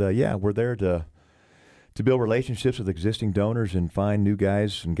just, we're there to build relationships with existing donors and find new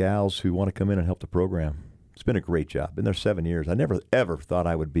guys and gals who want to come in and help the program. It's been a great job. Been there 7 years. I never, ever thought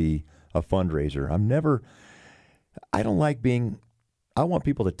I would be a fundraiser. I don't like being, I want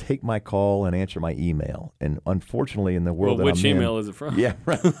people to take my call and answer my email. And unfortunately, in the world that I'm in. Which email is it from? Yeah,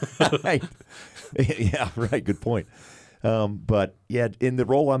 right. Yeah, right. Good point. But yeah, in the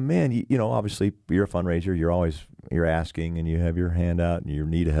role I'm in, you know, obviously you're a fundraiser. You're asking, and you have your hand out, and you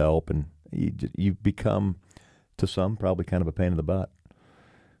need help, and you become, to some, probably kind of a pain in the butt.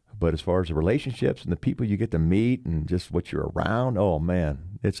 But as far as the relationships and the people you get to meet and just what you're around, oh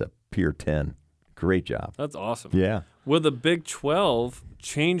man, it's a pure 10. Great job. That's awesome. Yeah. Will the Big 12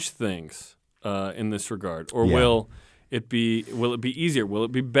 change things in this regard, or will it be easier? Will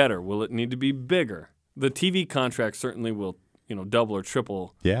it be better? Will it need to be bigger? The TV contract certainly will, double or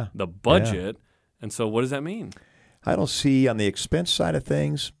triple the budget. Yeah. And so what does that mean? I don't see, on the expense side of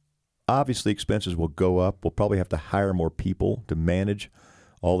things, obviously expenses will go up. We'll probably have to hire more people to manage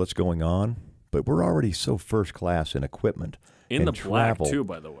all that's going on. But we're already so first class in equipment. In the travel. black, too,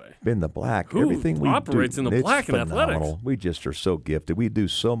 by the way. In the black. Who Everything we operates do, in the black in phenomenal. athletics? We just are so gifted. We do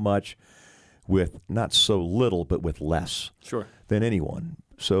so much with not so little, but with less than anyone.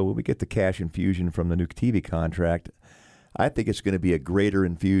 So when we get the cash infusion from the new TV contract, I think it's going to be a greater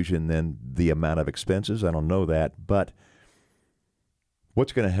infusion than the amount of expenses. I don't know that. But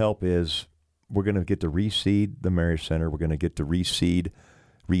what's going to help is we're going to get to reseed the Marriott Center. We're going to get to reseat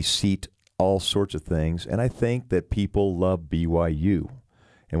all sorts of things. And I think that people love BYU.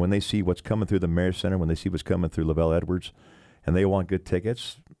 And when they see what's coming through the Marriott Center, when they see what's coming through Lavelle Edwards, and they want good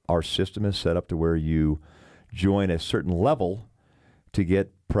tickets, our system is set up to where you join a certain level to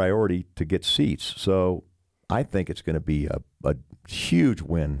get priority to get seats. So I think it's going to be a huge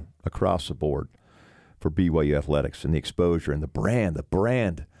win across the board for BYU athletics and the exposure and the brand. The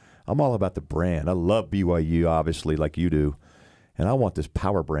brand. I'm all about the brand. I love BYU, obviously, like you do. And I want this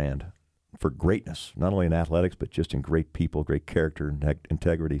power brand for greatness, not only in athletics, but just in great people, great character, and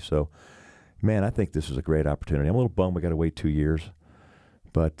integrity. So, man, I think this is a great opportunity. I'm a little bummed we got to wait 2 years.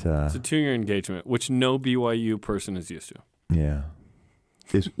 But it's a 2-year engagement, which no BYU person is used to. Yeah.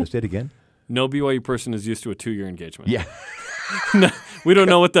 Say it again? No BYU person is used to a 2-year engagement. Yeah. No, we don't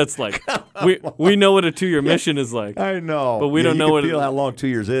know what that's like. We know what a 2-year mission is like. I know. But we don't know what feel how long 2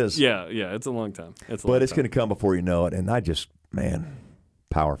 years is. Yeah, it's a long time. It's going to come before you know it. And I just, man,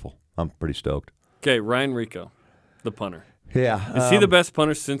 powerful. I'm pretty stoked. Okay, Ryan Rico, the punter. Yeah. Is he the best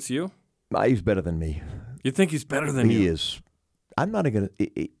punter since you? He's better than me. You think he's better than you? He is. I'm not going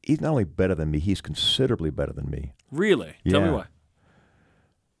to. He's not only better than me, he's considerably better than me. Really? Yeah. Tell me why.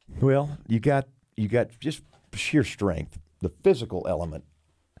 Well, you got just sheer strength, the physical element.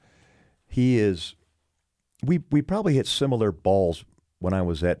 He is. We probably hit similar balls when I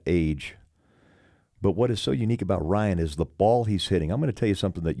was that age. But what is so unique about Ryan is the ball he's hitting. I'm going to tell you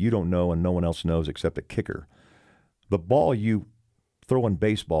something that you don't know and no one else knows except a kicker. The ball you throw in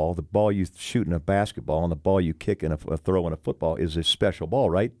baseball, the ball you shoot in a basketball, and the ball you kick in a throw in a football is a special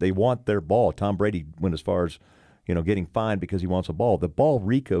ball, right? They want their ball. Tom Brady went as far as, getting fined because he wants a ball. The ball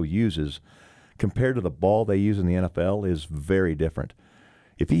Rico uses compared to the ball they use in the NFL is very different.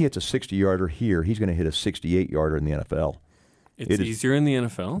 If he hits a 60-yarder here, he's going to hit a 68-yarder in the NFL. It's easier in the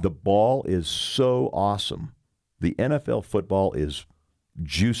NFL? The ball is so awesome. The NFL football is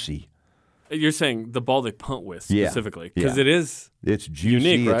juicy. You're saying the ball they punt with specifically. Because it's juicy,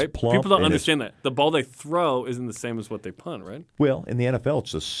 unique, right? It's plump. People don't understand that. The ball they throw isn't the same as what they punt, right? Well, in the NFL,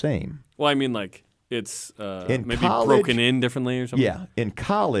 it's the same. Well, I mean, like, it's maybe college, broken in differently or something? Yeah. In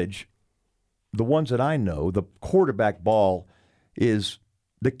college, the ones that I know, the quarterback ball is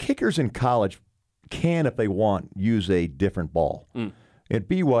 – the kickers in college – can, if they want, use a different ball. At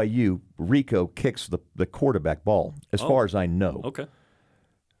BYU, Rico kicks the quarterback ball, as far as I know. Okay.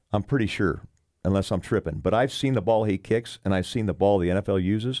 I'm pretty sure, unless I'm tripping. But I've seen the ball he kicks, and I've seen the ball the NFL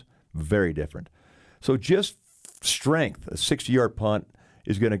uses. Very different. So just strength, a 60-yard punt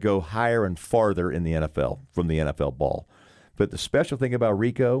is going to go higher and farther in the NFL from the NFL ball. But the special thing about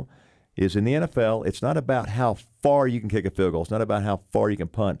Rico is in the NFL, it's not about how far you can kick a field goal. It's not about how far you can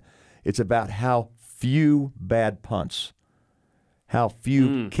punt. It's about how few bad punts, how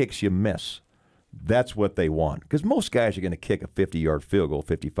few kicks you miss. That's what they want. Because most guys are going to kick a 50-yard field goal,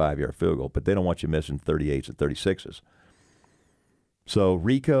 55-yard field goal, but they don't want you missing 38s and 36s. So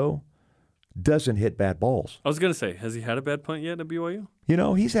Rico doesn't hit bad balls. I was going to say, has he had a bad punt yet at BYU?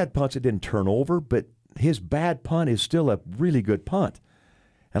 He's had punts that didn't turn over, but his bad punt is still a really good punt.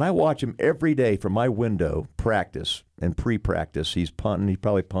 And I watch him every day from my window, practice and pre-practice. He's punting. He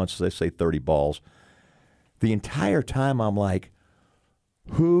probably punts, let's say, 30 balls. The entire time I'm like,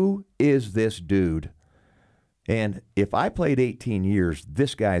 who is this dude? And if I played 18 years,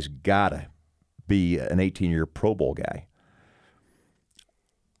 this guy's got to be an 18-year Pro Bowl guy.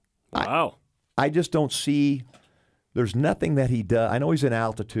 Wow. I just don't see, there's nothing that he does. I know he's in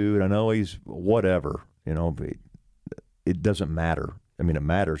altitude. I know he's whatever, but it doesn't matter. I mean, it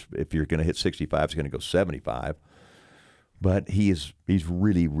matters if you're going to hit 65, it's going to go 75. But he's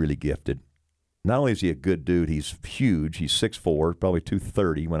really, really gifted. Not only is he a good dude, he's huge. He's 6'4", probably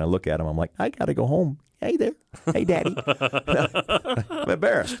 230. When I look at him, I'm like, I got to go home. Hey there. Hey, Daddy. I'm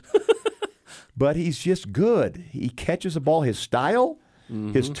embarrassed. But he's just good. He catches the ball. His style,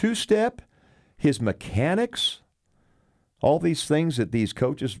 his two-step, his mechanics, all these things that these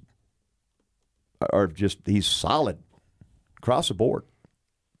coaches are just, he's solid across the board.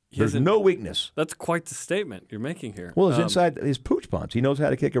 There's no weakness. That's quite the statement you're making here. Well, his pooch punts. He knows how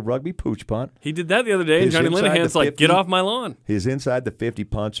to kick a rugby pooch punt. He did that the other day, and Johnny Linehan's like, get off my lawn. His inside the 50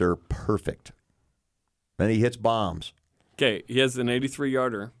 punts are perfect. And he hits bombs. Okay, he has an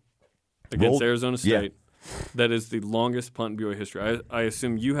 83-yarder against Arizona State. Yeah. That is the longest punt in BYU history. I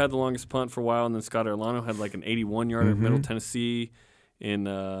assume you had the longest punt for a while, and then Scott Arellano had like an 81-yarder in Middle Tennessee in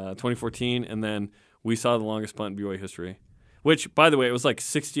 2014, and then we saw the longest punt in BYU history. Which, by the way, it was like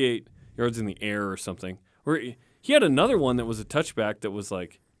 68 yards in the air or something. Or he had another one that was a touchback that was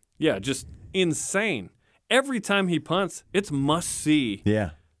like, just insane. Every time he punts, it's must-see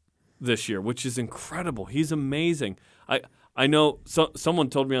this year, which is incredible. He's amazing. I know someone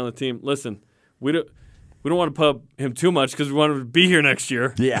told me on the team, listen, we don't want to pub him too much because we want him to be here next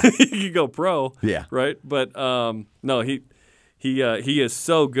year. Yeah. He could go pro. Yeah. Right? But, no, He is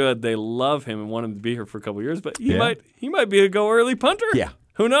so good. They love him and want him to be here for a couple of years. But he might be a go early punter. Yeah,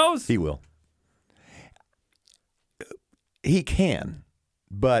 who knows? He will. He can,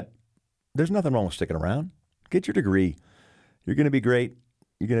 but there's nothing wrong with sticking around. Get your degree. You're going to be great.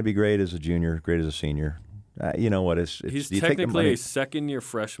 You're going to be great as a junior, great as a senior. You know what? He's technically a second-year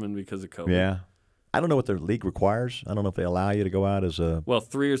freshman because of COVID. Yeah, I don't know what their league requires. I don't know if they allow you to go out as a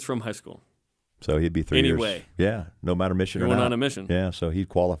 3 years from high school. So he'd be 3 years. Anyway. Yeah, no matter mission or not. He went on a mission. Yeah, so he'd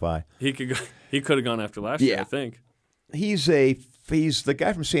qualify. He could have gone after last year, I think. He's the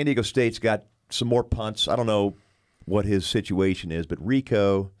guy from San Diego State's got some more punts. I don't know what his situation is, but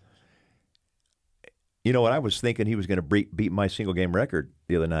Rico, you know what, I was thinking he was going to beat my single game record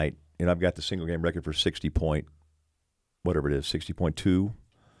the other night. I've got the single game record for 60.2.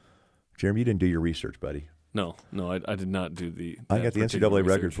 Jeremy, you didn't do your research, buddy. No, I did not do I got the NCAA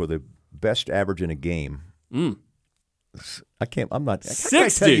record for the best average in a game. I can't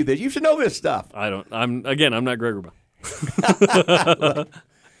tell you this. You should know this stuff. I'm not Gregor Bell.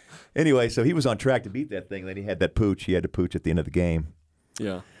 Anyway, so he was on track to beat that thing. Then he had that pooch. He had to pooch at the end of the game.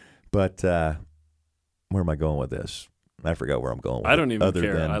 Yeah. But where am I going with this? I forgot where I'm going with it. I don't even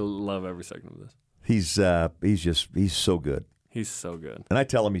care. I love every second of this. He's so good. He's so good. And I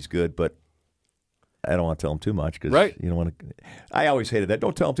tell him he's good, but I don't want to tell him too much because you don't want to. I always hated that.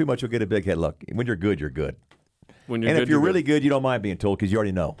 Don't tell him too much; you'll get a big head. Look, when you're good, you're good. If you're really good, you don't mind being told because you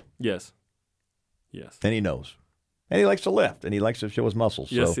already know. Yes. And he knows, and he likes to lift, and he likes to show his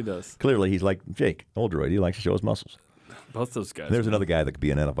muscles. Yes, so he does. Clearly, he's like Jake Oldroyd. He likes to show his muscles. Both those guys. There's another guy that could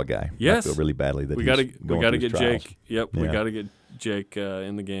be an NFL guy. Yes. I feel really badly that we got to get trials. Jake. Yep, we got to get Jake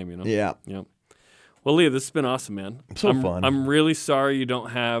in the game. Yeah. Yep. Well, Leah, this has been awesome, man. Fun. I'm really sorry you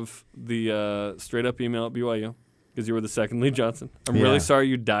don't have the straight-up email at BYU because you were the second Lee Johnson. I'm really sorry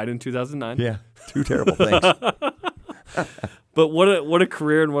you died in 2009. Yeah, two terrible things. But what a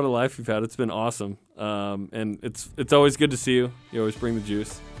career and what a life you've had. It's been awesome, and it's always good to see you. You always bring the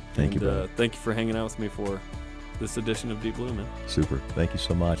juice. Thank you, brother. Thank you for hanging out with me for this edition of Deep Blue, man. Super. Thank you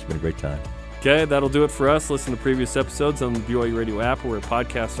so much. It's been a great time. Okay, that'll do it for us. Listen to previous episodes on the BYU Radio app where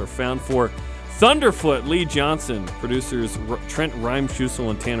podcasts are found. For Thunderfoot, Lee Johnson, producers Trent Reimschussel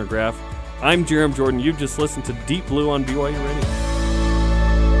and Tanner Graff, I'm Jarom Jordan. You've just listened to Deep Blue on BYU Radio.